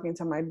talking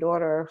to my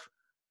daughter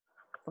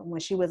from when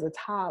she was a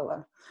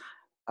toddler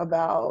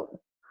about,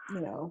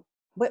 you know,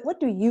 what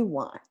do you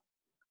want?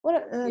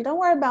 What, don't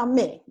worry about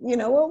me. You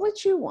know, well,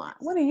 what you want?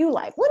 What do you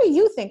like? What do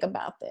you think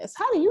about this?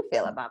 How do you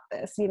feel about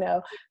this? You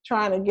know,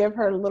 trying to give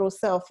her little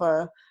self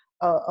a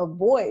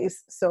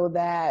voice so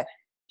that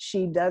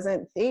she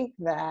doesn't think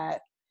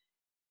that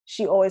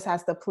she always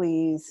has to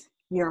please,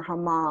 you know, her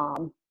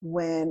mom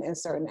when in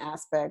certain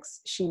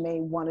aspects she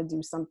may want to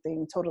do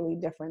something totally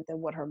different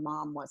than what her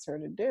mom wants her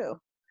to do.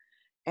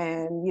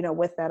 And, you know,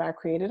 with that, I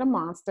created a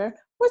monster,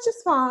 which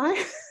is fine.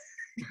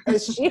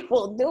 Because she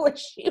will do what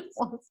she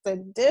wants to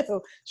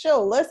do.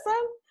 She'll listen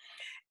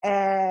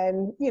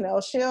and, you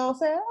know, she'll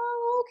say,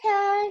 oh,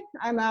 okay.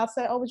 And I'll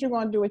say, oh, but you're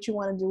going to do what you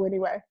want to do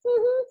anyway.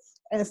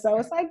 Mm-hmm. And so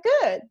it's like,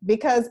 good.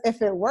 Because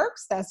if it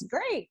works, that's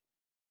great.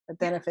 But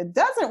then if it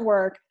doesn't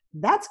work,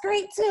 that's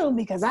great too,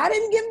 because I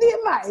didn't give the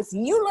advice.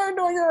 You learned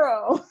on your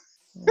own.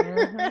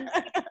 Mm-hmm.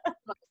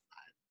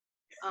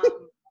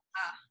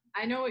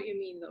 I know what you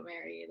mean though,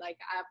 Mary. Like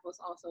I was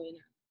also in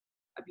an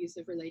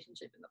abusive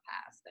relationship in the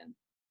past, and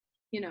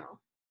you know,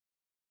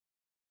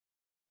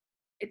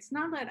 it's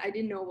not that I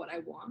didn't know what I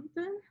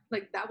wanted.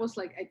 Like that was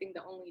like I think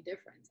the only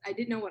difference. I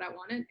didn't know what I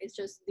wanted. It's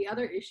just the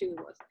other issue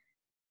was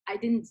I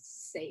didn't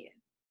say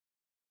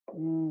it.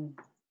 Mm.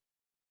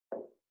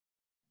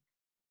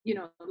 You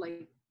know,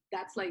 like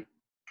that's like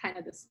kind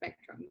of the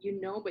spectrum.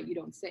 You know, but you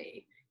don't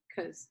say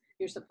because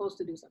you're supposed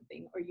to do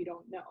something or you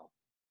don't know,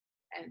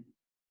 and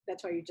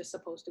that's why you're just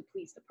supposed to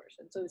please the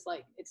person. So it's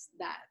like it's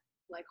that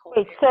like whole.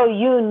 Wait, so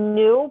you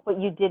knew but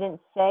you didn't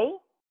say?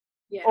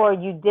 Yeah. Or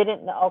you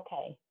didn't know?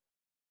 Okay.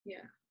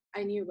 Yeah,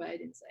 I knew but I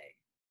didn't say.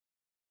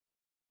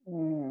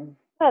 Mm.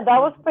 Yeah,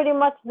 that was pretty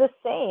much the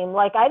same.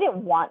 Like I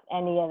didn't want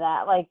any of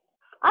that. Like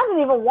I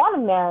didn't even want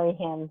to marry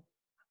him.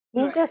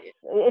 He Right. just,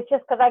 it's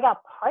just because I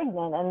got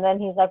pregnant and then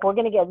he's like, we're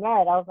going to get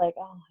married. I was like,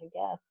 oh, I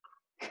guess.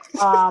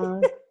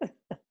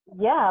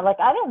 Yeah, like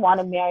I didn't want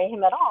to marry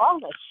him at all. I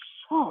was like,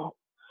 shit.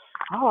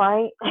 All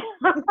right.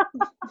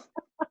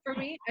 For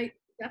me,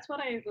 that's what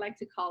I like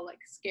to call like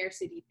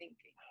scarcity thinking.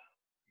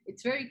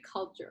 It's very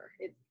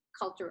it's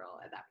cultural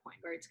at that point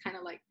where it's kind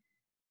of like,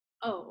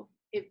 oh,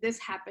 if this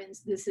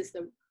happens, this is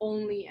the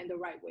only and the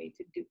right way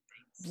to do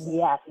things.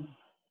 Yes.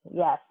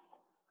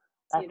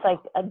 That's You know?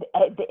 like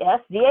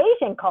that's the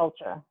Asian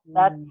culture.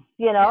 That's,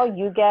 you know,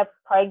 you get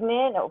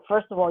pregnant.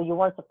 First of all, you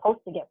weren't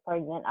supposed to get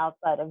pregnant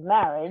outside of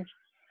marriage.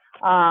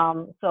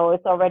 So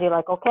it's already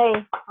like,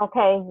 okay,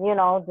 you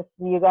know,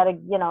 you gotta,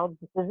 you know,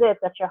 this is it.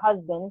 That's your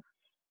husband.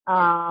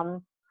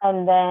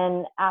 And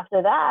then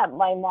after that,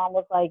 my mom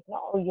was like,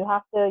 no, you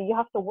have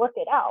to work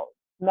it out.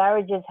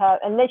 Marriages have,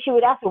 and then she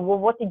would ask me, well,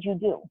 what did you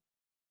do?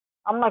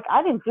 I'm like,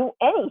 I didn't do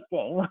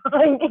anything.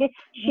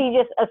 She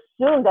just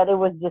assumed that it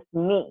was just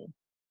me.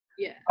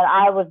 Yeah. But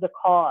I was the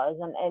cause,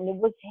 and it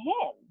was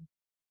him.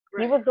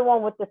 Right. He was the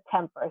one with the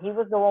temper. He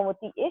was the one with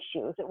the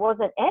issues. It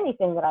wasn't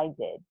anything that I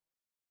did,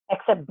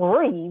 except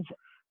breathe.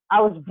 I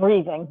was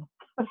breathing.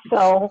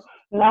 So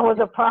that was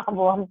a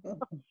problem.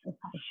 I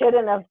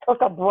shouldn't have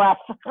took a breath.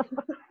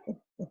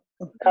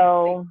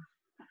 So.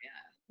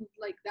 Yeah,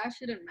 like that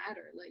shouldn't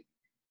matter. Like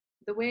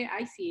the way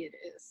I see it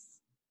is,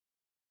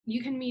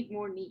 you can meet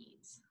more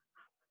needs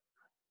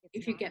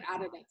if you get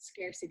out of that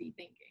scarcity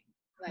thinking.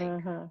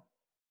 Like,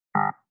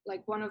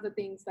 like one of the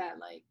things that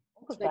like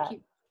that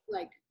keep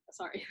like.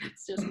 Sorry,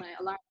 that's just my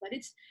alarm, but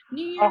it's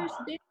New Year's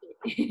Day.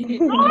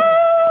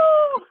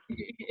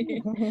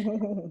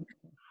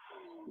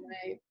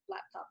 My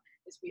laptop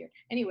is weird.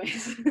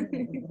 Anyways,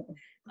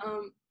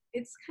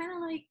 it's kind of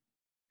like,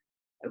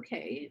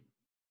 okay,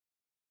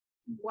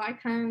 why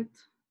can't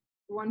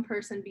one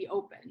person be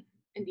open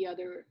and the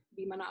other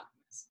be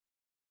monogamous?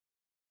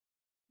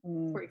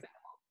 For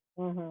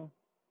example,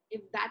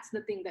 if that's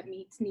the thing that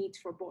meets needs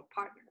for both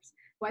partners,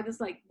 why does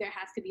like there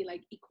has to be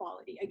like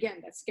equality?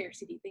 Again, that's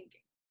scarcity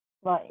thinking.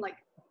 Right. Like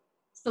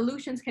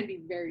solutions can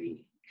be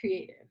very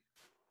creative.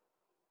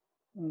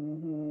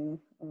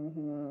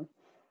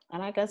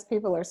 And I guess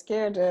people are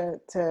scared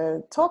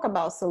to talk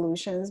about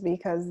solutions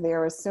because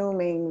they're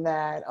assuming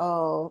that,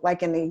 oh,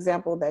 like in the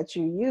example that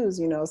you use,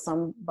 you know,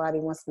 somebody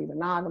wants to be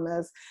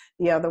monogamous,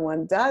 the other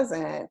one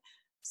doesn't.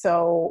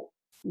 So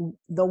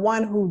the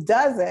one who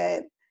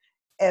doesn't,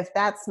 if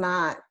that's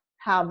not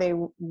how they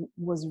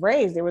was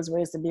raised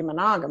to be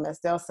monogamous,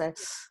 they'll say,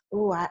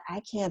 oh,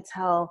 I can't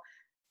tell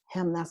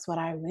him that's what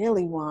I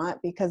really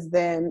want, because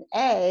then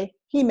A,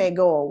 he may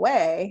go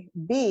away,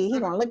 B, he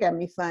gonna look at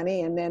me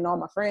funny, and then all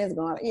my friends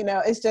going, you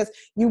know, it's just,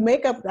 you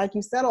make up, like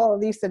you said, all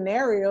of these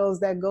scenarios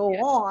that go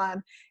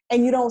on,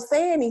 and you don't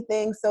say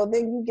anything, so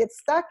then you get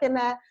stuck in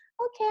that,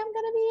 okay, I'm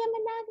gonna be in a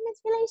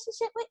monogamous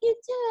relationship with you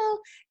too,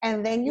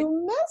 and then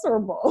you're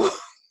miserable.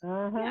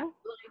 Yeah,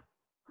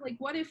 like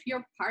what if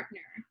your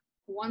partner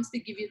wants to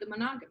give you the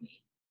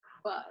monogamy,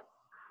 but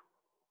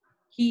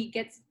he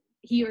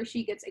or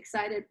she gets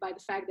excited by the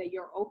fact that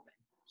you're open.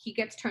 He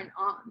gets turned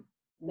on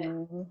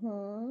that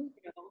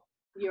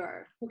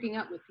you're hooking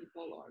up with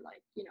people, or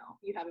like, you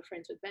have a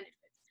friends with benefits.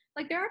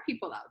 Like, there are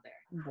people out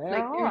there.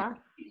 They're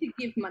happy to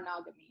give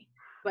monogamy,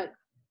 but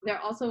they're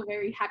also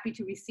very happy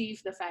to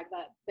receive the fact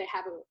that they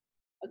have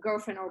a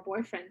girlfriend or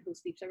boyfriend who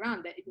sleeps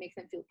around, that it makes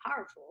them feel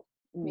powerful,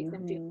 makes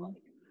them feel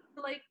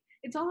like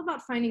it's all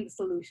about finding the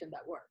solution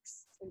that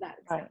works in that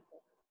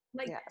example.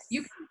 Right.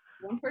 Like,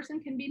 one person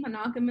can be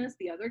monogamous,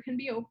 the other can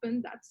be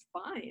open. That's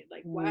fine.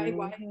 Like, why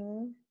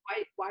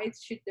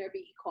should there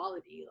be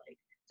equality? Like,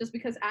 just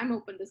because I'm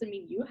open doesn't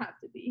mean you have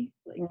to be.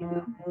 Like,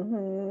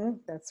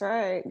 That's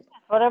right.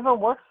 Whatever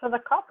works for the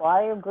couple.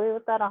 I agree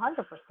with that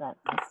 100%.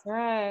 That's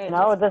right.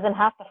 It doesn't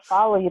have to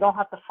follow. You don't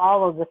have to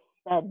follow the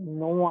set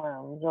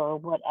norms or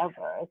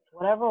whatever. It's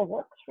whatever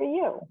works for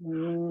you.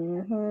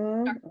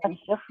 That's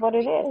just what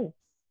it is.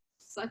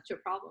 Such a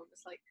problem.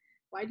 It's like,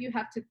 why do you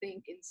have to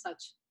think in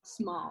such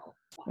small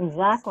boxes?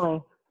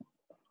 Exactly.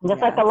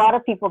 Just like a lot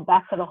of people,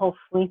 back to the whole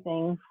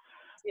sleeping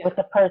with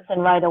the person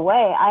right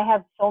away. I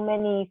have so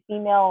many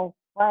female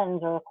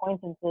friends or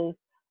acquaintances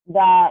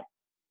that,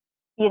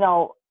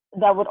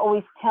 that would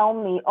always tell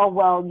me, oh,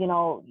 well,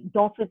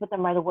 don't sleep with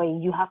them right away.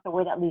 You have to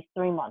wait at least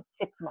 3 months,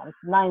 6 months,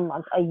 9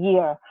 months, a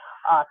year,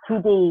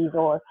 2 days,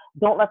 or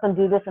don't let them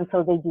do this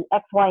until they do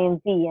X, Y, and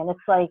Z. And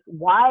it's like,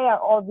 why are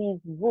all these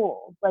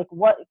rules? Like,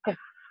 what? Because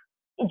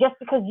just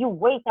because you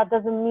wait, that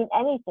doesn't mean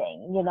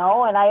anything, And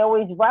I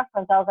always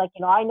reference, I was like,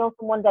 I know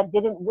someone that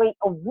didn't wait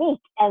a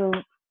week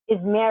and is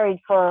married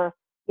for,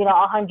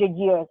 100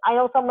 years. I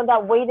know someone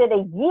that waited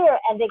a year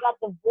and they got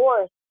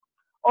divorced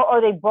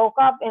or they broke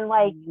up in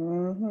like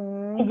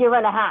a year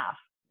and a half.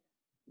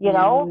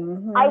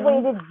 I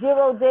waited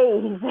 0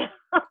 days.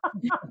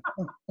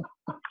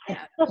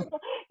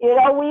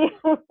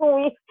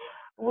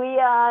 We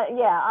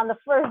on the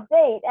first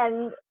date,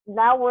 and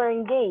now we're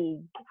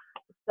engaged.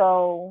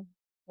 So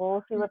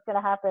we'll see what's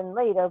gonna happen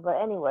later.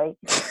 But anyway,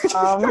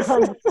 I'm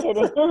just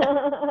kidding.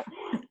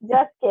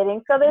 Just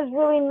kidding. So there's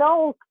really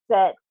no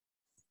set,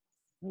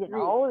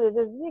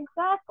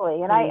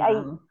 exactly.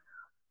 And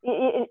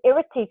it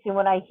irritates me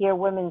when I hear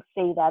women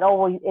say that, oh,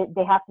 well,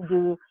 they have to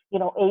do,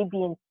 A,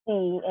 B, and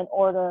C in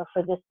order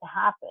for this to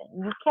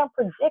happen. You can't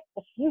predict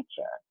the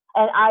future.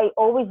 And I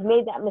always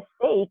made that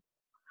mistake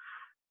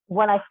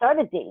when I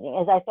started dating,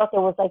 as I thought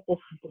there was like this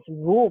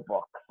rule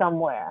book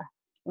somewhere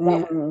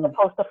that was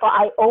supposed to follow.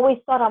 I always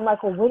thought, I'm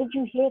like, well, where did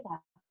you hear that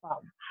from?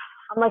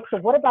 I'm like, so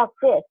what about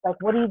this? Like,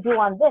 what do you do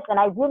on this? And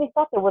I really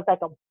thought there was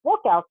like a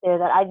book out there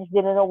that I just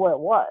didn't know where it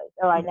was,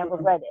 or I never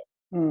read it.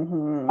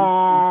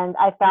 And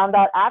I found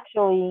out,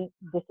 actually,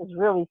 this is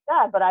really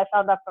sad, but I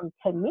found out from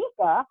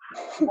Tamika,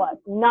 8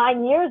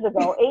 years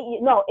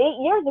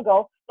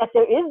ago, that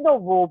there is no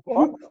rule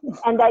book,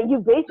 and that you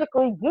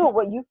basically do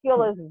what you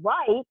feel is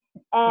right,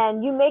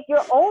 and you make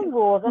your own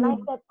rules. And I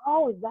said,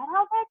 oh, is that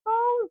how that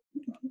goes?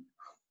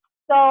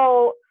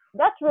 So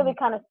that's really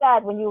kind of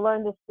sad when you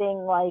learn this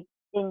thing like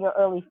in your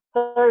early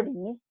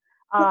 30s,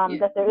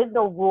 that there is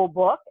no rule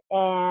book,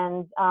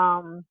 and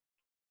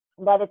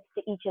that it's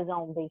to each his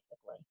own, basically.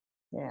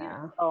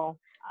 Yeah. So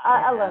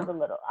I learned a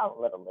little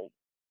late.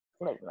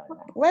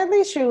 Well, at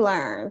least you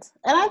learned.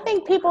 And I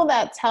think people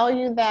that tell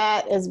you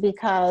that is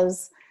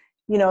because,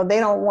 they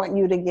don't want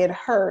you to get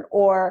hurt,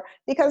 or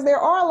because there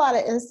are a lot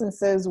of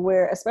instances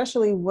where,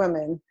 especially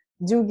women,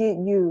 do get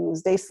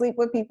used. They sleep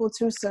with people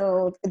too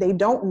soon. They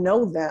don't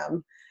know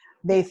them.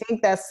 They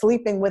think that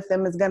sleeping with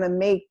them is going to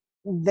make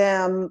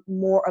them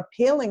more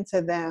appealing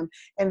to them,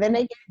 and then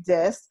they get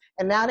dissed,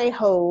 and now they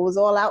hoes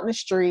all out in the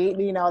street.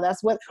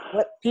 That's what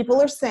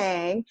people are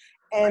saying.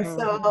 And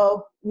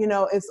so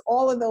it's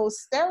all of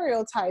those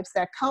stereotypes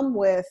that come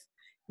with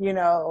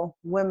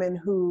women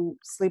who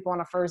sleep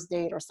on a first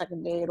date or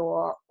second date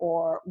or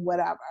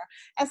whatever.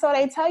 And so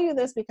they tell you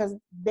this because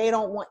they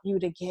don't want you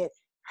to get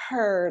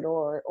hurt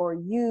or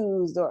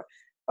used, but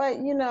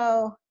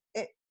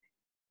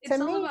it's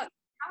all about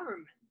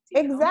empowerment.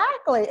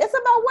 Exactly. It's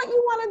about what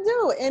you want to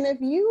do. And if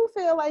you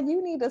feel like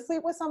you need to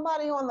sleep with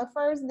somebody on the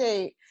first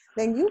date,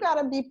 then you got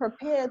to be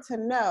prepared to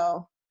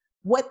know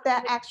what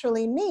that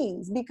actually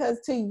means. Because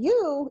to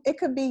you, it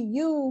could be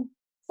you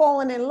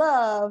falling in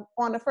love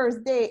on the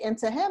first date. And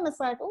to him, it's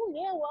like, oh,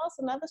 yeah, well, it's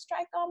another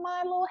strike on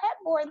my little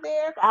headboard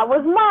there. That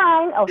was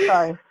mine. Oh,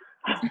 sorry.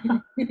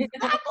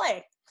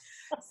 Exactly.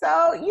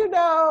 So,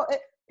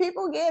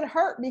 people get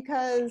hurt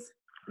because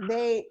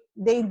they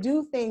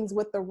do things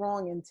with the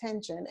wrong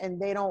intention, and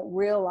they don't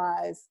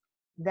realize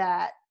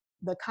that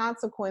the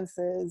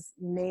consequences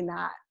may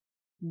not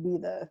be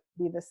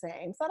the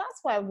same. So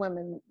that's why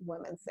women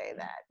say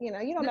that. You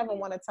don't ever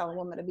want to tell a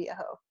woman to be a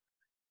hoe.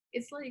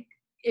 It's like,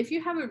 if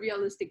you have a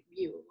realistic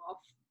view of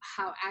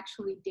how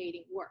actually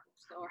dating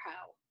works, or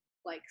how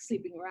like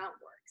sleeping around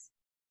works,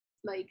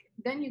 like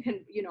then you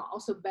can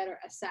also better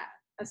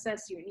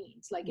assess your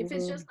needs. Like if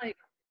it's just like,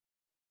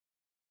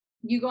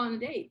 you go on a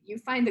date, you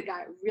find the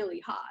guy really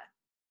hot,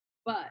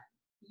 but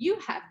you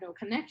have no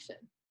connection.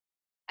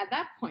 at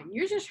that point,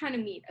 you're just trying to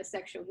meet a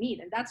sexual need,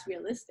 and that's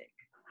realistic.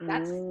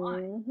 That's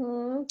fine.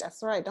 Mm-hmm.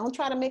 That's right. Don't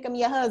try to make him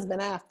your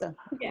husband after.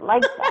 Yeah,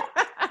 Like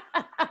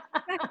that.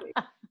 exactly.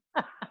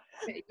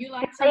 Okay, you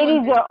like someone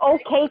Ladies, who's you're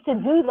okay to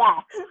do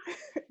that.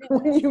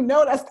 When you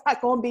know that's not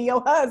going to be your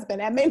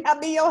husband. That may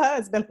not be your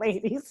husband,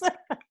 ladies.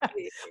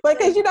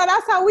 Because, you know,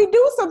 that's how we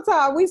do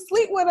sometimes. We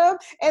sleep with them,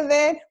 and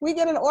then we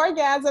get an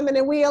orgasm, and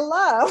then we in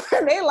love.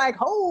 And they like,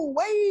 oh,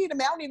 wait a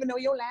minute, I don't even know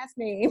your last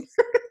name.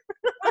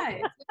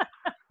 right.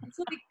 It's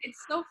like, it's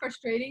so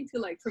frustrating to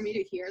like, for me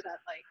to hear that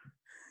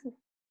like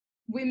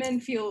women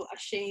feel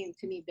ashamed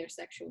to meet their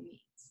sexual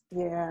needs.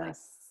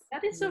 Yes.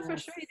 That is so Yes.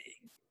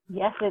 frustrating.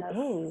 Yes, it Yes.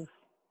 is.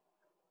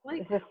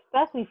 Like, It's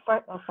especially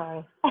for, oh,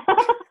 sorry.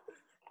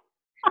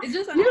 it's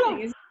just You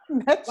annoying.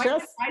 It's, That's why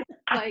just, can't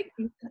I, like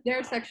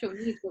their sexual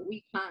needs, but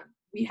we can't.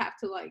 We have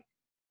to like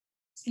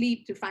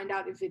sleep to find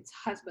out if it's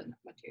husband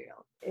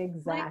material.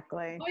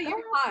 exactly. Oh,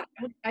 you're hot.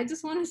 I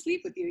just want to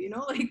sleep with you. You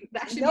know, like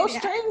that should No be the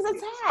strings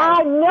attitude. I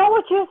attached. know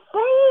what you're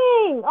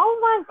saying. Oh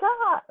my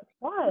God.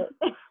 What?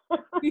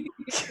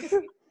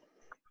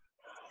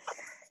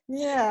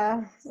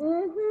 Yeah.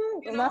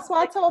 Mm-hmm. You know, That's why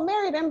like, I told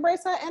Mary to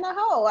embrace her inner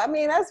hoe. I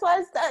mean, that's why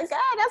God,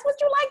 that's what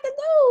you like to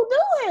do.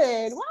 Do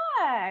it.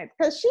 Why?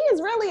 Because she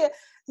is really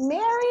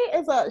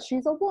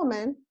she's a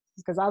woman.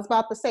 Because I was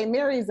about to say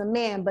Mary is a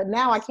man, but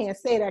now I can't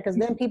say that because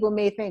then people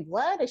may think,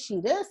 what is she?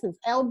 This is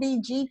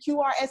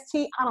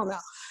LBGQRST. I don't know.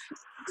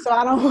 So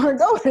I don't want to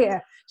go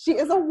there. She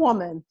is a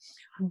woman,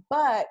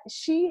 but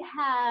she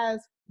has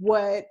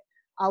what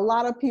a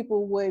lot of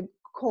people would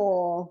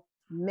call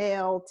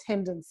male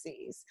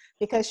tendencies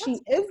because she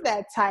is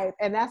that type,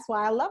 and that's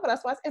why I love her.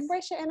 That's why it's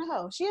embrace your inner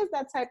hoe. She is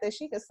that type that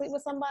she could sleep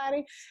with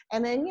somebody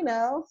and then, you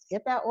know,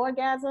 get that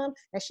orgasm,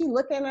 and she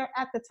looking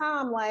at the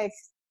time like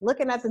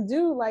looking at the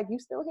dude like, you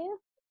still here?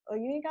 Or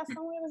you ain't got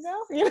somewhere to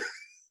go? You know?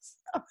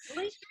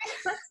 like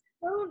that's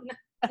so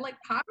like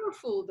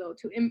powerful though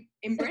to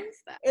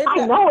embrace that.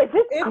 I know, it's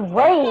just It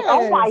great.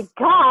 Oh my is.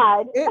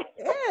 God. It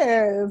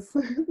is.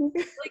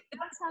 Like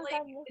that's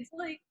like it's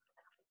like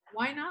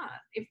why not?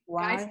 If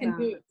guys Why can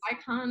do not? it, why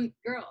can't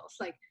girls?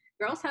 Like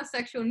girls have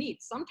sexual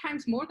needs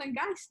sometimes more than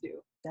guys do.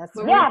 That's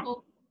But right. Yes. we're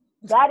told,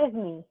 That is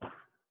me.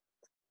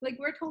 like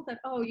we're told that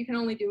oh you can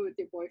only do it with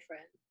your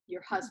boyfriend,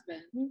 your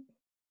husband,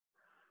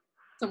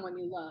 someone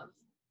you love.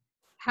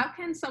 How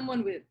can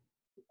someone with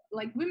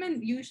like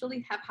women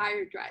usually have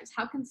higher drives?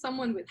 How can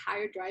someone with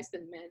higher drives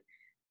than men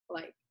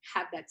like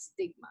have that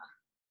stigma?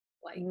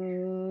 Like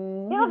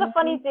You know, the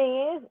funny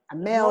thing is, a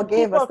male most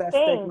gave us people that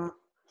think, stigma.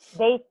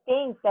 they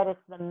think that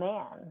it's the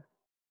man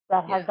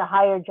that has Yeah. the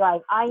higher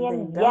drive. I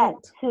am They yet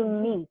don't. to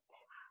meet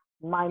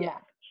my Yeah.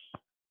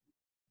 match.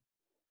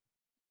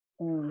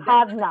 Mm.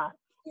 Have not.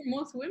 for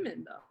most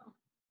women though.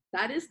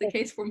 That is the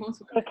case for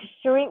most women.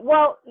 Extreme.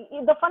 Well,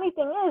 the funny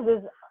thing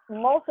is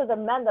most of the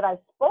men that I've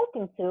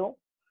spoken to,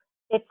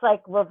 it's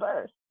like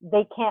reverse.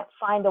 They can't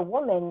find a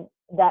woman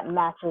that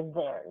matches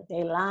theirs.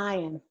 They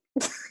lying.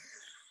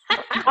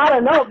 I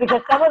don't know,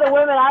 because some of the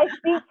women I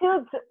speak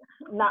to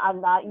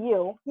not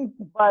you,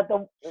 but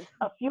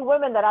a few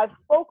women that I've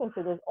spoken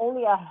to, there's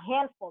only a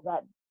handful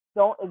that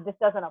this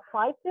doesn't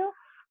apply to.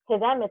 To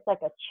them, it's like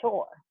a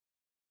chore.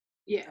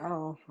 Yeah.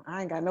 Oh,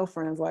 I ain't got no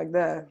friends like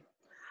that.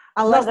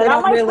 No, Unless they're they not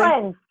don't my really,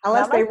 friends.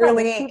 unless Not my they friends.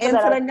 really It's ain't people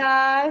into that the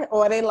guy,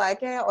 or they like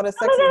it, or the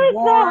sex them is it's their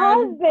boring. I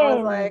was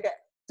husband. like,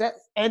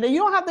 and then you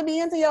don't have to be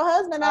into your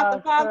husband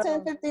after 5,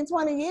 10, True. 15,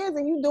 20 years,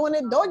 and you doing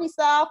it doggy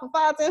style for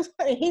 5, 10,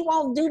 20. He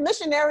won't do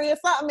missionary or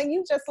something, and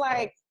you just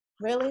like,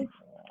 really?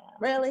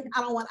 Really?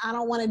 I don't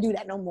want to do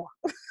that no more.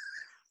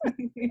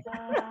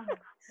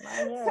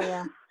 I hear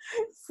ya.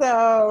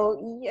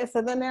 So yeah,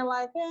 so then they're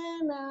like,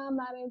 no, I'm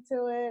not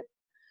into it.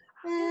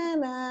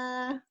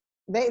 Nah.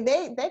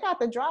 They got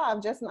the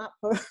drive, just not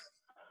for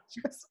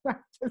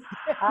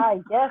I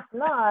guess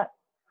not.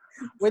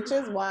 which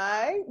is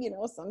why, you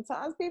know,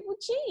 sometimes people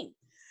cheat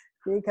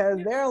because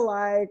they're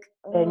like,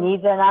 Their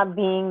needs are not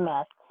being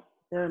met.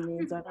 their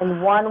needs are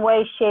In one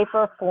way, shape,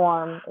 or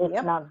form, it's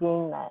Yep. not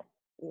being met.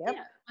 Yep.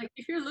 Yeah. Like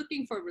if you're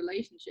looking for a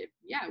relationship,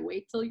 yeah,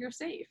 wait till you're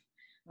safe.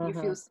 You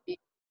feel safe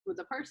with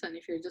the person.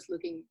 If you're just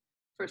looking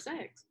for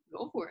sex,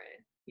 go for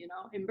it. You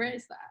know,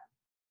 embrace that.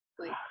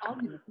 Like all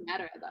these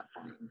matter at that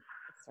point.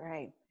 That's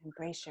right.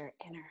 Embrace your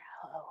inner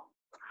hoe.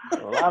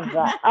 I love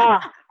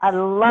that. I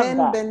love Men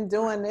that. been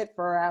doing it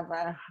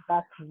forever.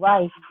 That's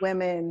right.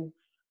 Women,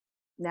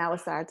 now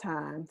it's our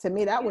time. To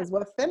me, that was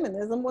what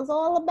feminism was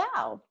all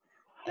about.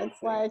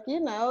 It's like, you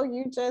know,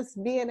 you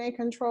just being in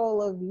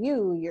control of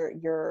you,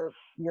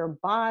 your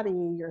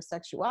body, your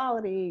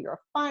sexuality, your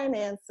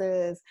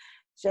finances,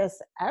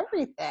 just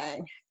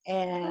everything.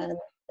 And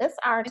it's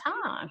our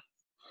time.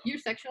 Your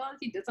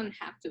sexuality doesn't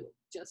have to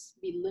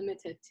just be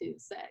limited to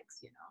sex,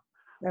 you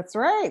know. That's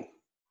right.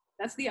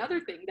 That's the other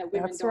thing that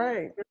women That's don't right.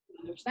 really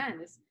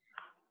understand is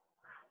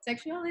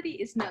sexuality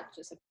is not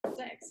just about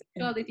sex.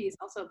 Sexuality is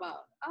also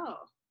about, oh,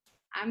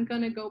 I'm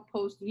gonna go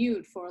post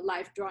nude for a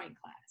live drawing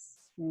class.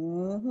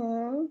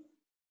 Mm-hmm.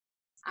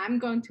 I'm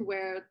going to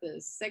wear the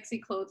sexy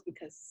clothes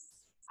because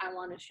I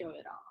want to show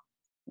it off.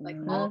 Like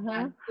all Mm-hmm.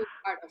 that's still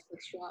part of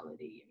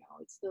sexuality,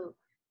 it's still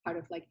part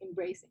of like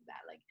embracing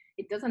that. Like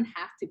it doesn't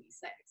have to be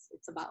sex.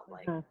 It's about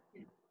like,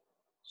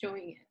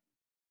 showing it.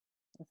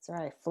 That's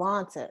right.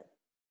 Flaunt it.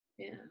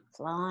 Yeah.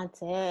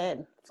 Flaunt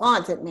it.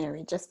 Flaunt it,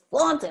 Mary. Just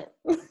flaunt it.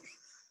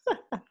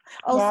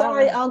 Oh, Yeah.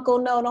 sorry, Uncle.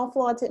 No, don't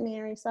flaunt it,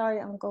 Mary. Sorry,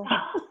 Uncle.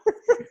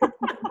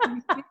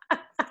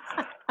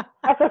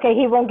 That's okay.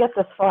 He won't get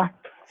this far.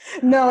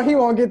 No, he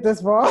won't get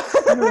this far.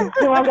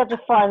 He won't get this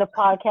far in the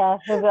podcast.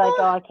 He'll be like,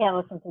 "Oh, I can't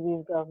listen to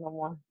these girls no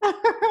more."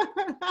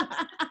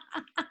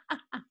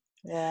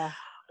 Yeah.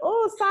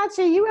 Oh,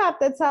 Sachi, you have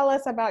to tell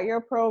us about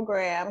your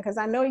program, because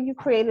I know you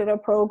created a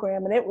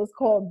program and it was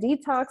called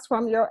Detox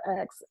from Your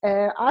Ex.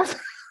 And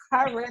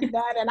I read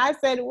that and I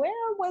said,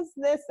 where was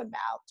this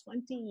about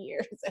 20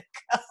 years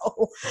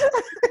ago?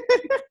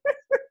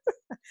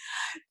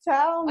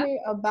 Tell me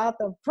about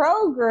the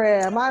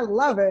program. I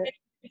love it.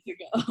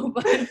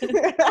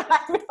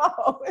 I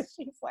know.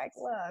 She's like,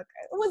 look,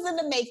 it was in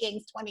the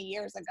makings 20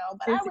 years ago,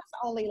 but I was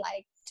only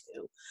like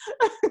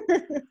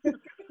 2.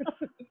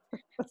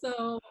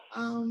 So,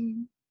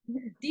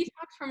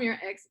 Detox from Your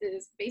Ex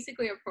is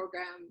basically a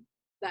program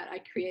that I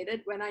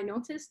created when I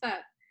noticed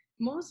that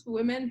most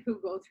women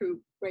who go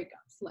through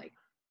breakups, like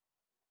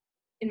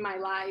in my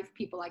life,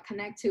 people I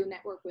connect to,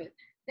 network with,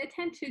 they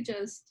tend to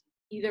just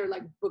either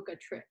like book a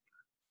trip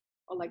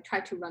or like try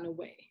to run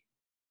away,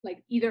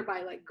 like either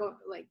by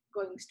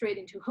going straight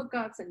into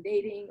hookups and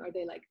dating, or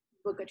they like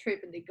book a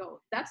trip and they go.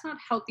 That's not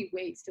healthy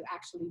ways to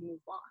actually move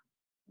on.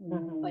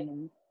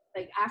 Mm-hmm.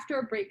 Like after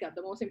a breakup,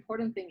 the most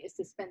important thing is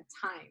to spend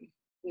time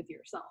with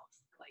yourself.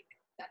 Like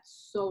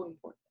that's so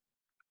important.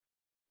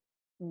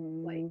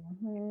 Like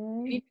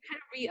you need to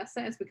kind of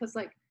reassess, because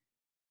like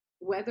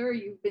whether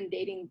you've been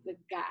dating the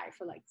guy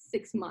for like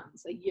 6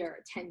 months, a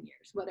year, 10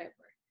 years, whatever,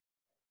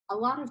 a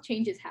lot of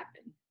changes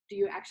happen. Do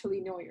you actually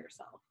know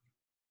yourself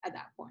at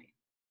that point?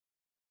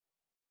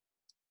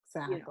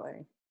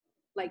 Exactly.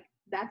 Like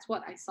that's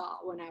what I saw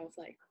when I was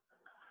like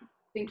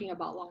thinking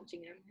about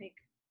launching it. I'm like,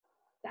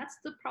 that's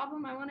the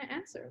problem I want to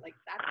answer. Like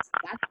that's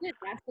it.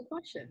 That's the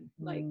question.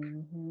 Like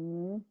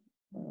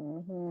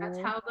that's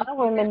how A lot of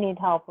women need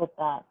help with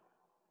that.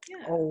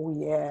 Yeah. Oh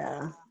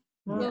yeah.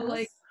 So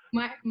like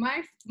when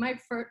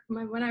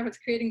I was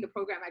creating the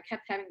program, I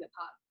kept having the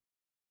thought,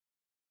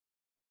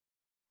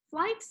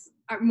 flights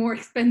are more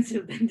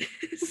expensive than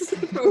this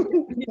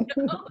program,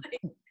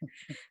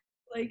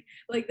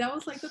 like that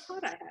was like the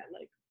thought I had.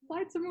 Like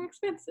flights are more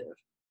expensive.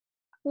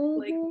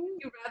 Like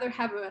you'd rather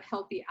have a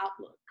healthy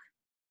outlook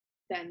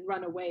than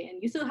run away,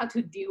 and you still have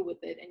to deal with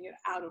it, and you're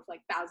out of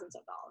like thousands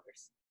of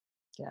dollars.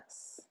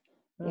 Yes.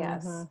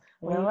 Yes.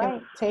 You're you right.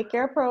 can take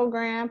your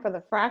program for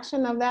the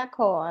fraction of that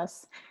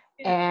cost,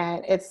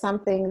 and it's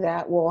something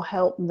that will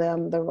help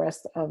them the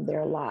rest of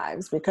their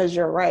lives. Because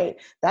you're right,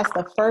 that's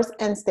the first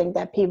instinct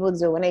that people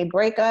do when they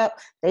break up.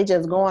 They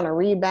just go on a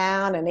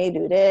rebound and they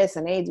do this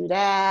and they do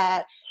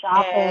that,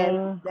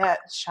 shopping,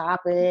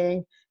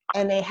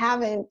 and they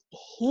haven't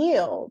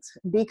healed.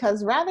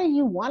 Because whether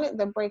you wanted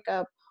the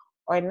breakup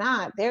or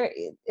not, there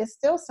is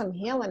still some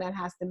healing that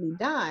has to be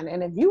done.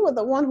 And if you were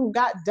the one who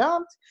got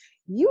dumped,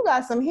 you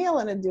got some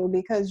healing to do,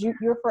 because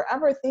you're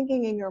forever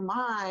thinking in your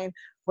mind,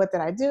 what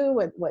did I do?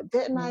 What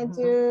didn't I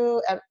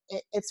do? And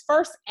it's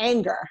first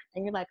anger,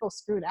 and you're like, oh,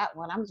 screw that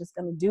one. I'm just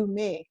going to do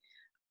me.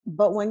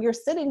 But when you're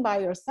sitting by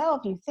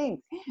yourself, you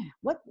think,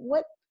 what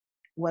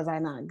was I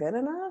not good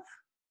enough?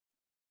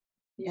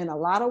 And a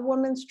lot of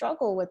women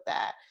struggle with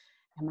that.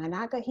 Am I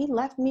not good? He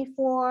left me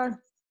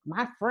for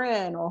my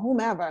friend or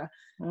whomever.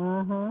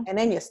 And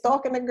then you're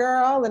stalking the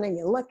girl, and then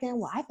you're looking,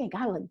 well, I think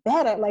I look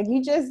better. Like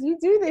you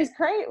do these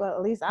crazy, well,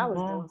 at least I was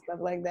doing stuff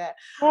like that.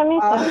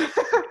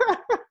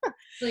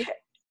 Like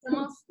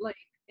almost like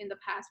in the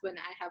past when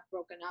I have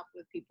broken up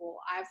with people,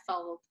 I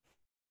felt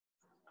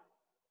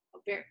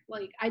very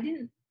like I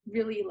didn't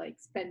really like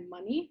spend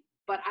money,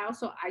 but I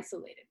also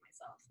isolated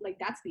myself. Like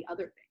that's the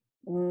other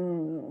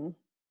thing.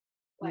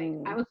 Like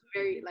I was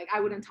very like, I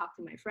wouldn't talk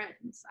to my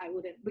friends. I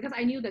wouldn't, because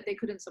I knew that they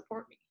couldn't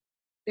support me.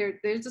 They're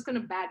just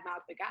gonna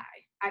badmouth the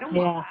guy. I don't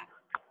want that.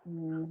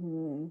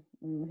 You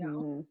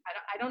know?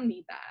 I don't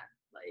need that.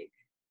 Like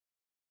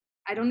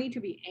I don't need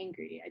to be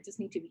angry. I just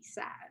need to be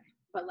sad.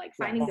 But like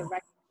finding the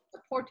right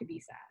support to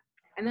be sad,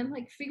 and then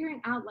like figuring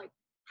out like,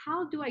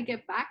 how do I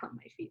get back on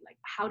my feet? Like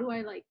how do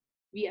I like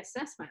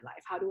reassess my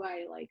life? How do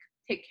I like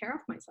take care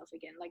of myself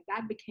again? Like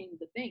that became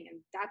the thing, and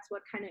that's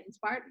what kind of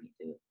inspired me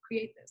to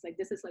create this. Like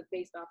this is like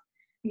based off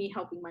me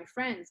helping my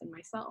friends and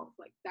myself.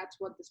 Like that's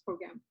what this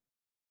program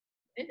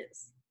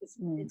is. It's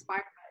inspired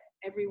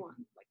by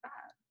everyone like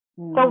that.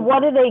 So what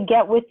do they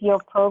get with your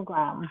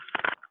program?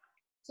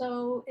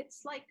 So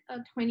it's like a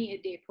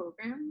 28-day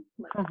program.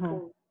 Like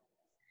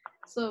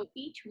so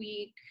each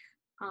week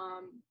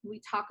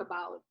we talk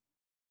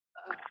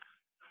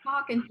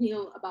and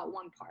heal about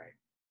one part.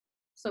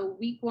 So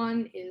week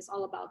 1 is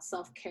all about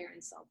self-care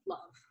and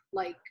self-love.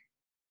 Like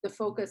the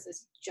focus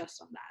is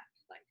just on that.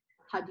 Like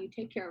how do you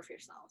take care of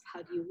yourself?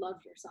 How do you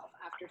love yourself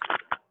after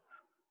something?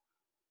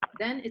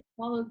 Then it's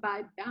followed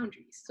by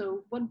boundaries.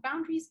 So what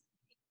boundaries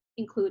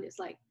include is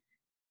like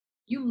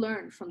you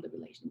learn from the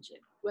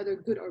relationship, whether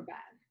good or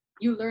bad.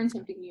 You learn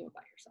something new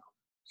about yourself.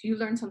 So you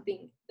learn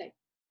something that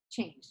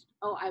changed.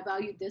 Oh, I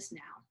value this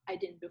now. I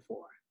didn't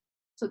before.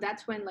 So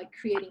that's when like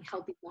creating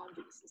healthy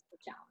boundaries is the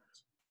challenge.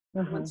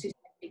 Mm-hmm. Once you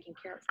start taking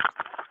care of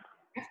yourself.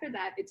 After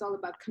that, it's all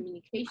about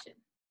communication,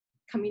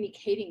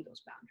 communicating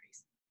those boundaries.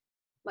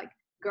 Like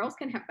girls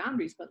can have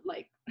boundaries, but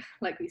like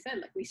we said,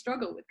 like we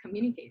struggle with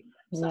communicating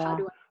them. So how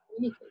do I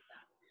communicate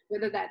them?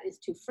 Whether that is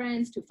to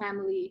friends, to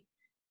family,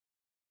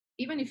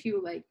 even if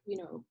you like, you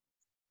know,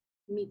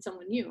 meet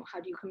someone new, how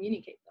do you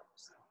communicate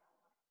those?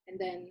 And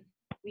then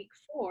week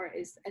 4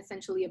 is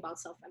essentially about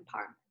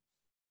self-empowerment.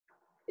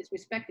 It's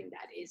respecting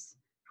that, is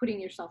putting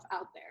yourself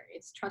out there.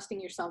 It's trusting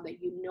yourself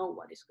that you know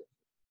what is good.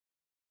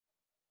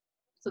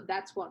 So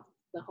that's what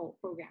the whole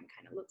program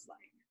kind of looks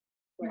like,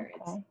 where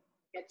it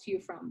gets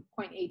you from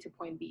point A to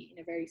point B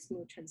in a very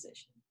smooth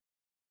transition.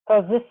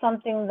 So is this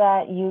something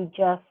that you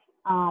just,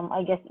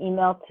 I guess,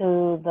 email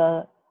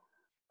to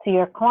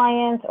your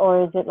clients,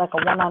 or is it like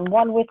a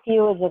one-on-one with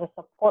you? Is it a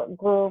support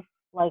group?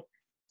 Like,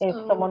 if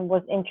someone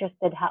was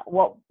interested,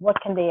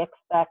 what can they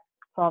expect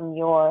from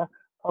your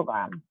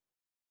program?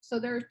 So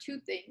there are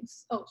 3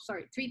 things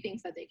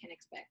that they can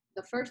expect.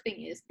 The first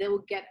thing is they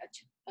will get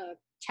a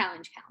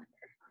challenge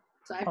calendar.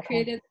 So I've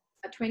created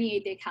a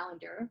 28-day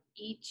calendar,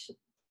 each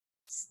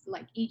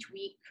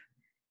week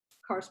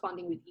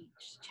corresponding with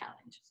each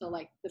challenge. So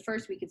like the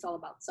first week, it's all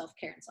about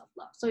self-care and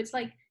self-love. So it's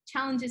like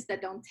challenges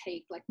that don't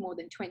take like more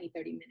than 20,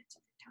 30 minutes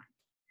of your time,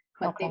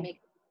 but they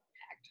make an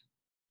impact.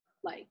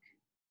 Like,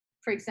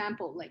 for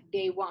example, like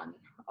day 1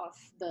 of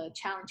the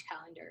challenge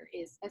calendar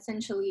is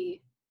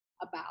essentially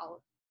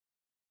about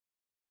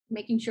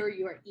making sure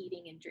you are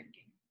eating and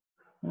drinking.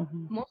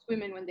 Mm-hmm. Most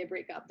women, when they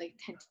break up, they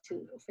tend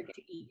to forget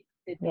to eat.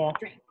 They don't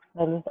drink.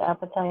 They lose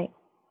appetite.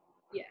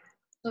 Yeah.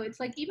 So it's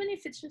like, even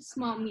if it's just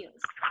small meals,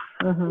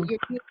 you're doing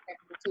it,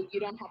 so you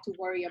don't have to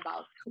worry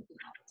about cooking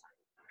all the time.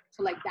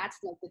 So like that's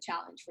like the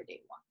challenge for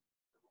day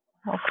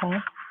 1. Okay.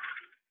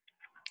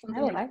 I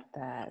like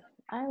that.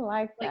 I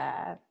like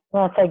that.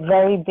 Well, it's like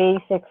very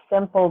basic,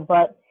 simple,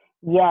 but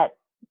yet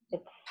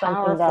it's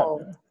something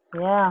powerful.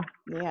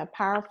 Yeah,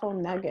 powerful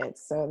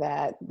nuggets so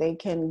that they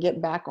can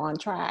get back on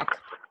track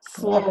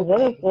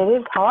slowly. Yeah, it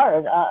is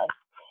hard.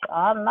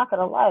 I'm not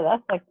gonna lie,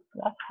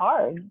 that's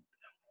hard.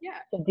 Yeah.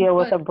 To deal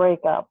with a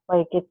breakup,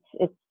 like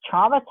it's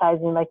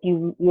traumatizing. Like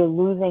you're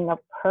losing a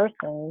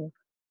person,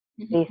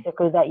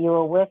 basically, that you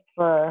were with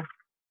for,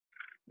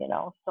 you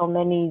know, so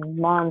many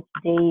months,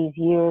 days,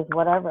 years,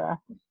 whatever.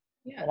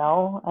 Yeah. You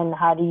know, and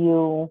how do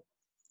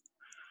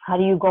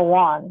you go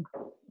on?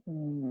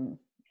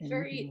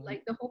 Very,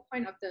 like, the whole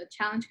point of the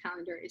challenge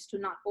calendar is to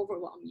not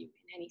overwhelm you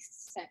in any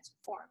sense or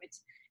form.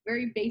 It's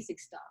very basic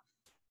stuff.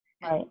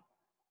 And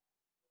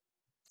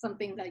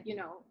something that, you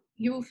know,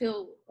 you will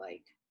feel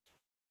like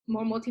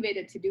more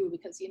motivated to do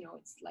because, you know,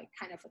 it's like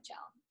kind of a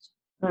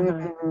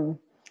challenge.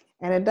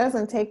 And it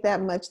doesn't take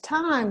that much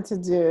time to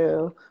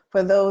do.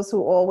 For those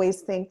who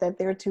always think that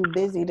they're too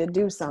busy to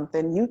do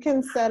something, you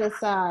can set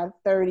aside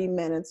 30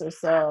 minutes or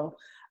so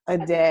a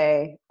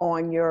day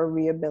on your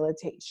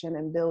rehabilitation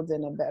and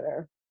building a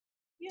better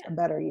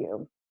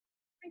you.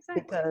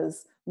 Exactly.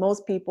 Because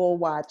most people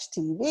watch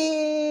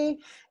TV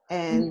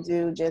and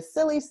do just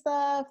silly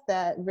stuff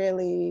that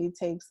really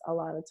takes a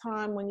lot of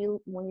time when you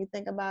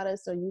think about it.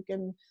 So you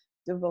can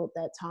devote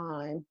that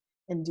time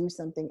and do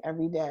something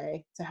every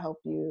day to help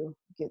you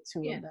get to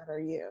a better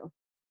you.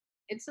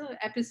 It's an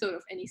episode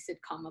of any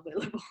sitcom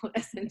available,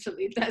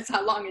 essentially. That's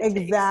how long it takes.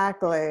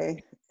 Exactly.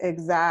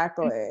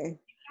 You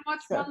can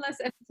watch one less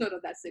episode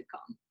of that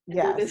sitcom.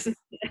 Yes.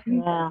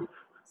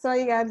 So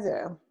you got to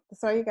do.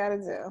 That's all you got to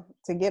do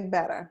to get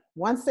better.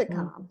 One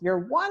sitcom.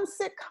 You're one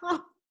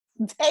sitcom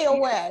day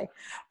away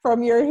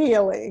from your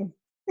healing.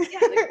 Yeah,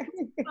 like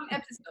one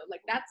episode.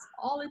 Like that's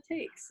all it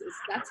takes.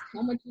 That's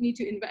how much you need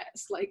to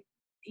invest, like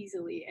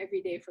easily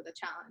every day for the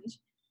challenge.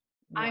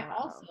 Wow. I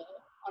also,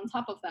 on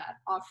top of that,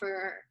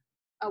 offer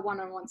a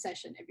one-on-one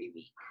session every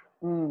week.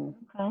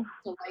 Okay.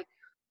 So like,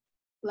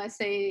 let's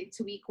say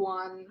it's week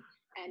 1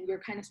 and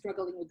you're kind of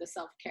struggling with the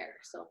self-care.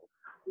 So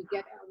we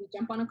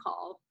jump on a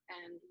call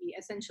and we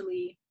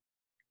essentially,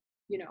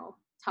 you know,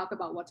 talk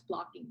about what's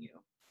blocking you.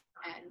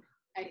 And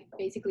I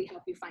basically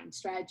help you find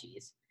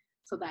strategies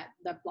so that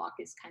that block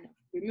is kind of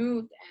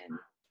removed and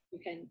you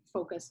can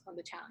focus on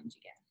the challenge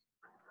again.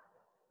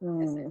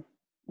 And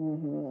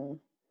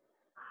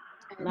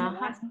the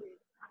last thing,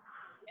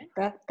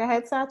 go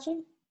ahead,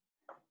 Sachi.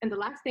 And the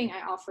last thing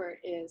I offer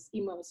is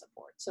email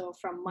support. So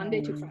from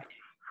Monday to Friday,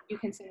 you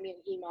can send me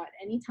an email at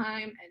any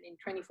time, and in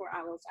 24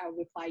 hours, I'll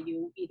reply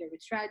you either with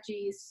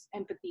strategies,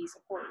 empathy,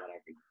 support,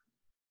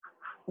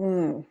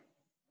 whatever.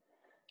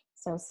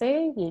 So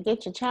see, you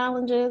get your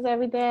challenges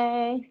every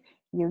day.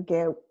 You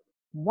get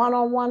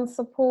one-on-one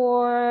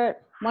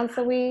support once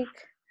a week.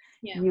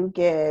 Yeah. You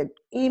get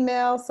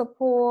email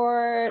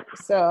support.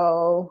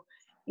 So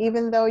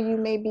even though you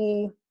may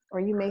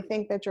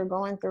think that you're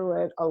going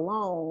through it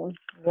alone,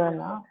 you're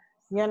not.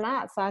 You're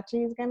not.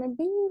 Sachi's gonna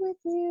be with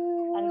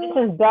you. And this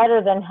is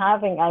better than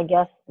having, I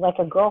guess, like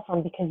a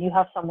girlfriend, because you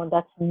have someone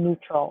that's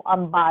neutral,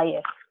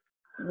 unbiased.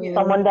 Yeah.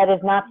 Someone that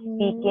is not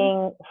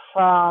speaking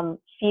from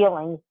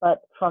feelings,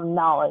 but from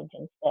knowledge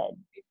instead.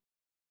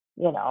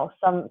 You know,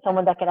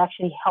 someone that can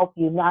actually help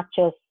you, not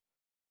just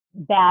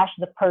bash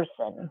the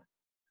person.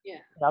 Yeah.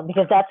 You know,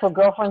 because that's what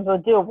girlfriends will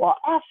do. Well,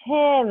 F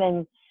him,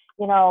 and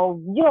you know,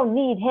 you don't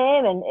need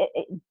him, and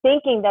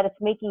thinking that it's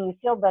making you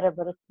feel better,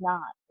 but it's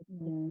not.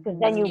 Because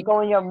then you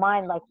go in your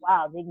mind like,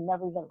 wow, they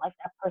never even liked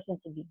that person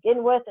to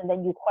begin with, and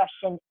then you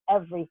question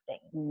everything.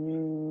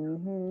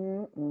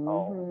 And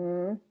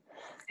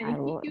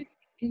it keeps you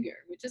in anger,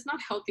 which is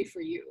not healthy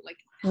for you. Like,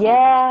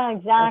 yeah,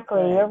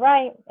 exactly. You're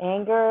right.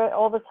 Anger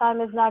all the time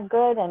is not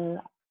good, and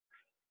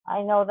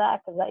I know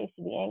that because I used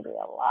to be angry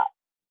a lot.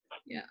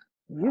 Yeah.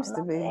 Used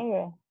to be.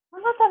 Angry.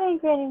 I'm not that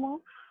angry anymore.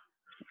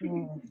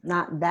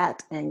 Not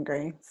that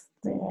angry.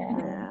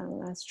 Yeah.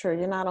 That's true.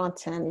 You're not on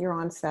 10, you're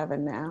on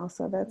 7 now.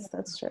 So that's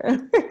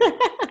true.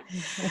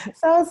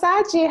 So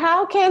Sachi,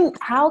 how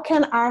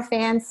can our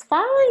fans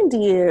find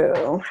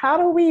you? How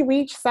do we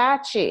reach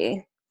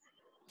Sachi?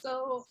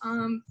 So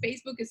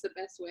Facebook is the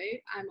best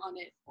way. I'm on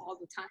it all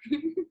the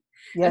time.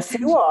 Yes,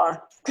 you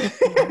are.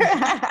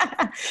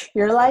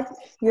 You're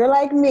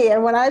like me.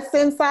 And when I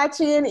send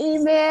Sachi an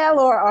email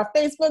or a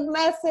Facebook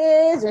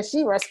message and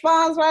she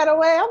responds right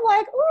away, I'm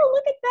like, oh,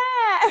 look at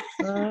that.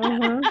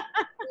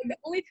 The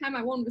only time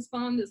I won't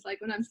respond is like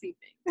when I'm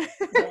sleeping.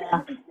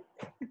 Yeah.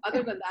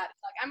 Other than that,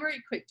 like I'm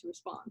very quick to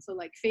respond. So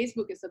like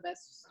Facebook is the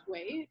best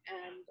way,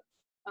 and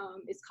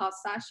it's called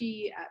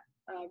Sachi at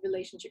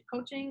Relationship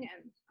Coaching,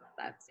 and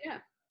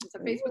it's a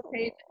Facebook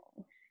page.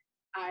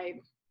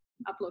 I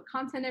upload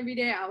content every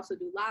day. I also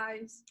do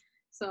lives.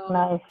 So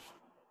nice.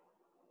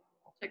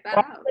 Check that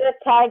out. I'm going to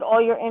tag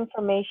all your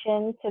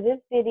information to this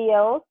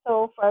video.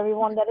 So for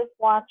everyone that is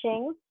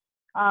watching,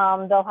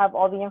 they'll have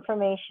all the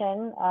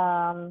information,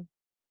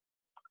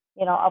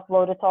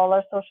 uploaded to all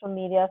our social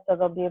media, so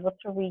they'll be able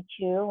to reach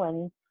you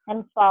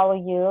and follow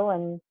you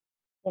and,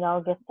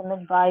 get some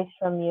advice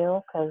from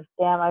you. Because,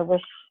 damn, I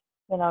wish,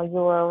 you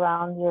were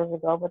around years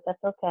ago, but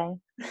that's okay.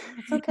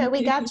 It's okay.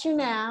 We got you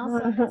now,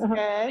 so that's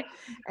good.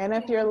 And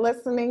if you're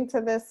listening to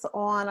this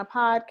on a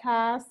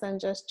podcast, then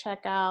just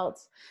check out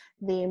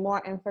the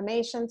more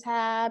information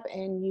tab,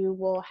 and you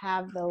will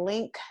have the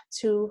link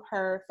to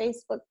her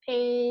Facebook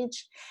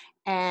page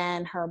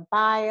and her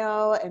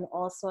bio and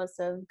all sorts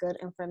of good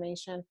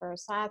information for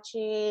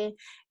Sachi.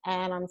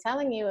 And I'm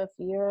telling you, if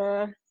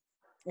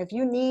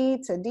you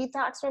need to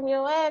detox from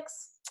your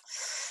ex,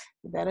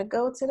 you better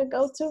go to the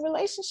go-to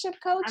relationship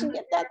coach and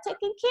get that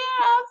taken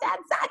care of.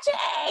 That's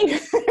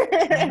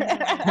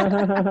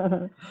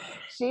Sachi.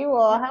 She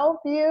will help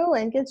you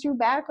and get you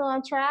back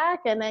on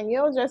track, and then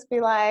you'll just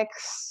be like,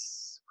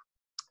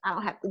 I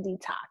don't have to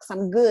detox.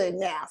 I'm good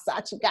now.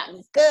 Sachi got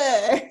me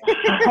good.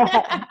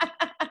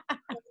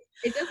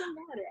 It doesn't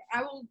matter.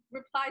 I will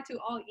reply to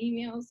all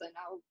emails, and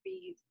I'll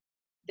be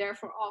there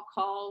for all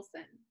calls.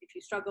 And if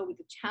you struggle with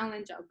the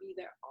challenge, I'll be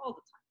there all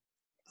the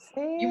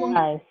time. You won't.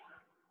 Nice.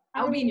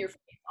 I'll be in your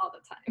face all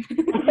the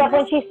time. Except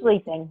when she's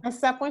sleeping.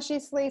 Except when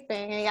she's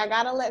sleeping. And I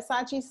gotta let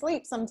Sachi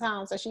sleep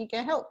sometimes so she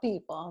can help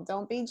people.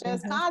 Don't be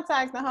just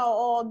contacting her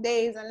all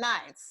days and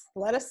nights.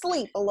 Let her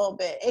sleep a little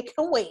bit. It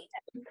can wait.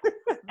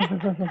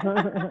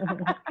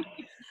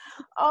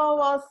 Oh,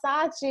 well,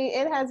 Sachi,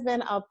 it has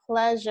been a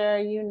pleasure.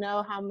 You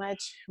know how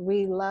much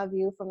we love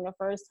you from the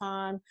first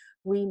time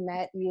we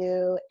met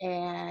you.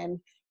 And,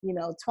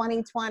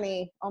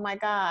 2020, oh my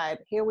God,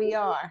 here we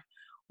are.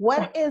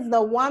 What is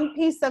the one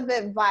piece of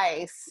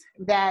advice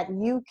that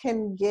you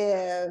can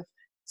give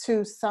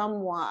to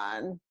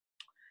someone?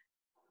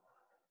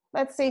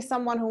 Let's say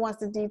someone who wants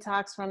to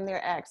detox from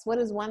their ex. What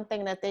is one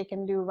thing that they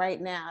can do right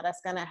now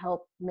that's going to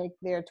help make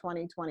their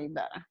 2020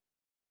 better?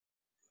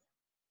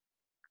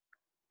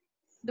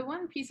 The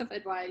one piece of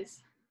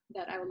advice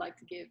that I would like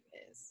to give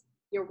is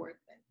you're worth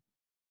it.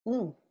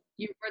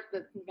 You're worth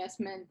the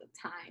investment, the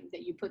time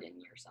that you put in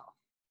yourself.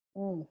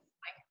 Like,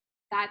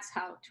 that's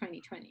how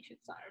 2020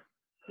 should start.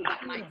 With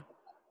that mindset,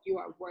 you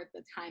are worth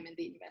the time and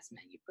the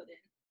investment you put in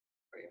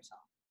for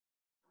yourself.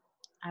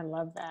 I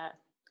love that.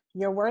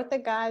 You're worth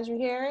it, guys. You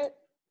hear it?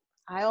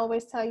 I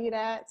always tell you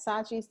that.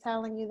 Sachi's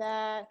telling you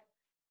that.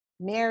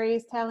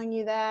 Mary's telling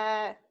you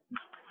that.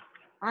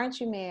 Aren't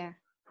you, Mary?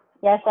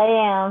 Yes,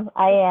 I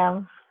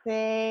am.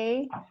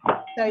 See?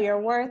 So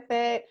you're worth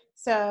it.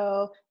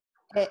 So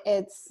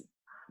it's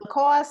the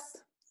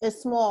cost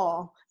is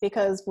small,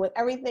 because with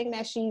everything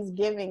that she's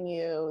giving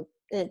you,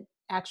 it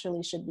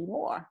actually should be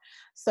more.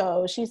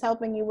 So she's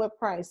helping you with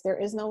price. There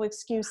is no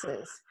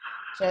excuses.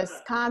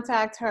 Just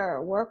contact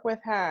her, work with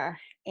her,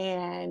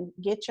 and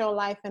get your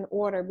life in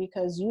order,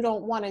 because you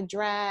don't want to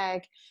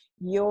drag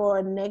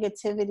your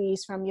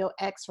negativities from your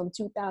ex from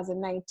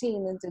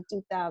 2019 into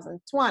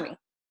 2020,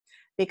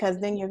 because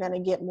then you're going to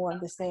get more of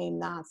the same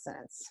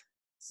nonsense.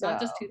 So, not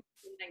just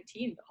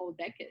 2019, the whole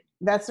decade.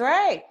 That's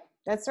right.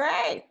 That's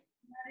right.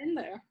 Not in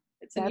there.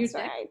 It's a new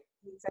decade.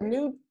 It's a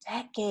new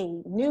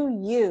decade, new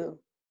you.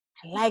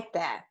 I like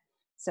that.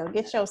 So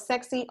get your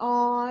sexy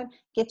on,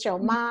 get your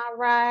mind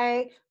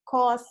right,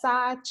 call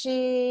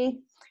Sachi.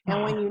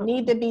 And when you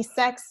need to be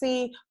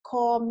sexy,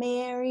 call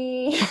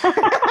Mary.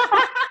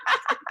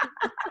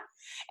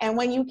 And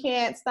when you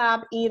can't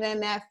stop eating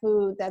that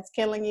food that's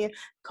killing you,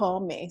 call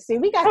me. See,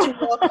 we got you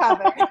all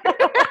covered.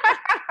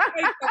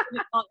 We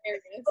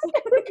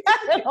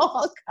got it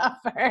all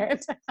covered.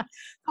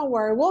 Don't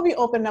worry, we'll be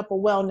opening up a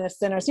wellness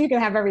center so you can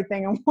have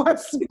everything in one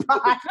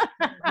spot.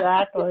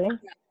 Exactly.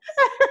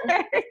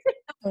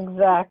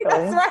 Exactly.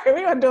 That's right.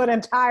 We're gonna do it in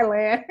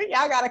Thailand.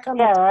 Y'all gotta come.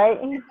 Yeah, right.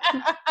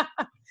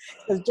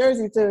 Because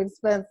Jersey too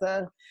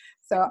expensive.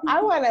 So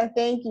I want to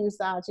thank you,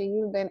 Sachi.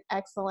 You've been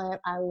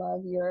excellent. I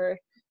love your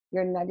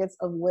nuggets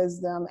of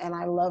wisdom, and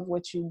I love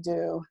what you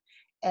do.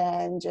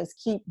 And just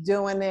keep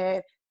doing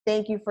it.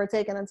 Thank you for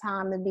taking the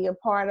time to be a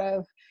part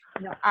of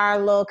our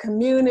little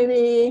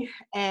community.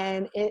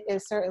 And it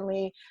is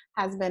certainly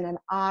has been an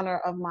honor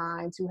of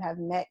mine to have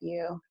met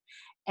you.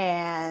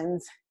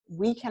 And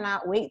we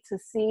cannot wait to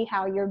see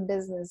how your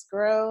business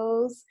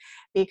grows,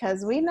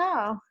 because we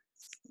know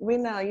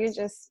you're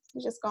just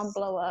gonna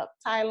blow up.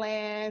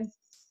 Thailand,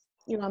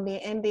 you're gonna be in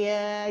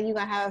India, you're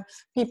gonna have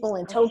people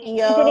in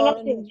Tokyo. She's getting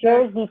up to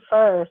Jersey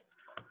first.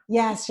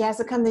 Yes, she has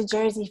to come to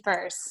Jersey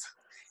first.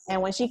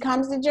 And when she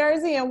comes to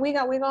Jersey, and we're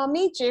gonna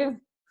meet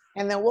you,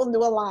 and then we'll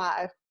do a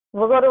live.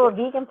 We'll go to a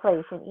vegan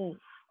place and eat.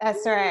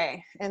 That's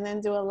right. And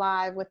then do a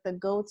live with the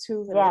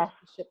go-to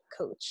relationship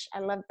coach. I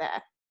love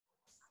that.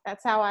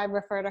 That's how I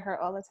refer to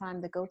her all the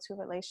time, the go-to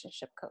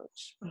relationship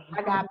coach.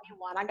 I got me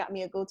one. I got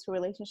me a go-to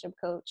relationship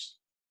coach.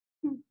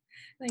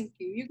 Thank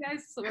you. You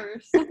guys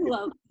were so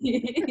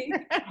lovely.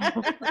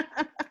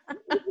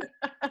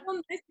 So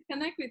nice to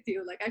connect with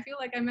you. Like, I feel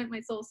like I met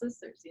my soul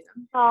sisters, you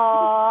know.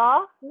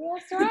 Aww.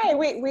 That's right.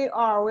 We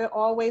are. We're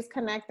always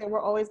connected. We're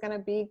always going to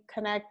be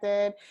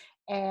connected.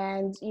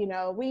 And,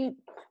 we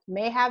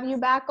may have you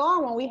back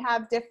on when we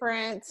have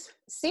different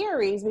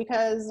series,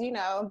 because,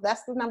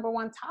 that's the number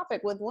one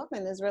topic with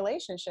women is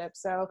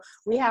relationships. So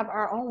we have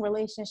our own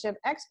relationship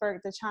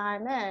expert to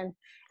chime in.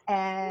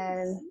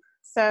 And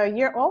so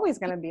you're always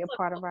going to be a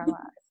part of our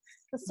lives.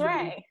 That's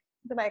right.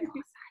 Be like,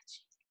 oh,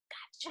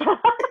 Sachi, gotcha.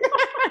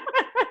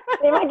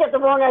 They might get the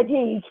wrong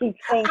idea. You keep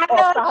saying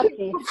call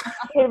Sachi.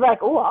 You're like,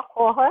 oh, I'll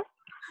call her.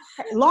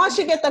 As long as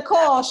she get the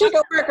call, she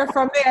can work it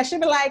from there. She'll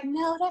be like,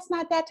 no, that's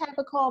not that type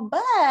of call,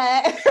 but.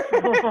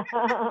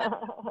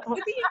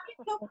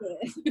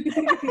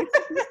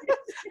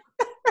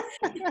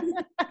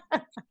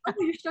 Oh,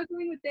 you're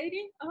struggling with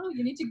dating? Oh,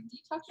 you need to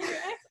detox from your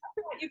ex?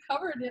 You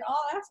covered it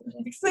all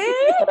aspects. See?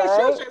 Right?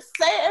 She'll just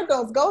say it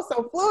go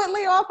so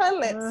fluently off her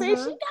lips. Mm-hmm. See,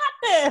 she got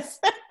this.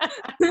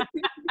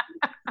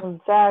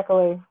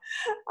 Exactly.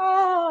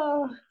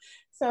 Oh,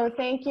 so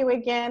thank you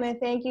again. And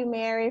thank you,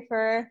 Mary,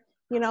 for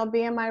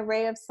being my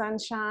ray of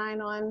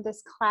sunshine on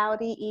this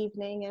cloudy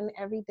evening and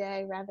every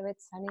day, whether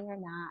it's sunny or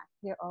not.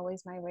 You're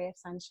always my ray of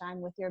sunshine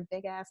with your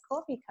big ass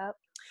coffee cup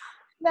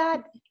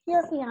that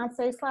your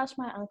fiance /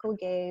 my uncle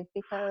gave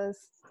because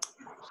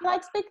she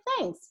likes big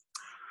things.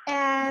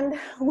 And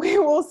we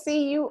will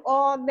see you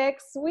all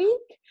next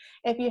week.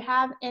 If you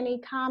have any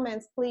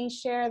comments, please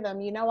share them.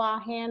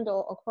 Our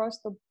handle across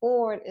the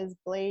board is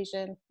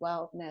Blasian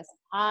Wellness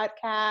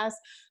Podcast.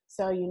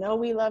 So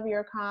we love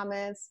your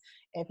comments.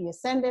 If you're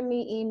sending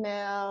me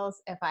emails,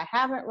 if I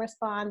haven't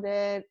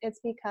responded, it's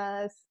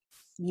because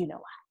why.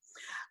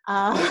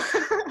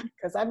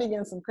 Because I be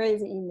getting some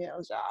crazy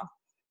emails, y'all.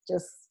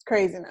 Just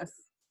craziness.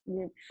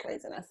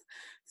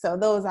 So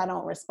those I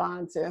don't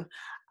respond to.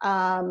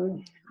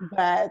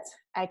 But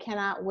I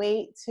cannot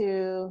wait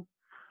to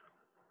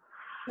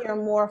hear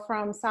more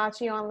from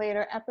Sachi on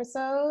later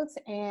episodes.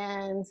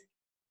 And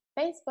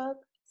Facebook,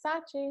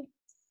 Sachi.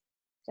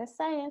 Just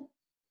saying.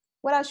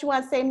 What else you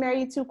want to say,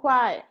 Mary? You too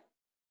quiet.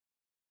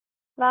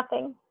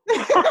 Nothing.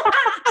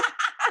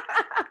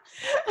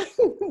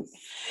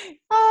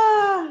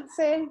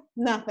 See?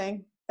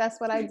 Nothing. That's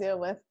what I deal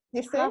with.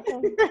 You see?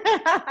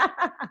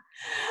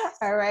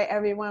 All right,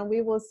 everyone.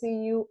 We will see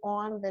you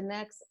on the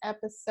next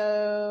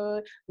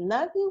episode.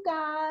 Love you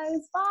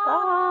guys. Bye.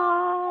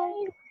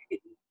 Bye.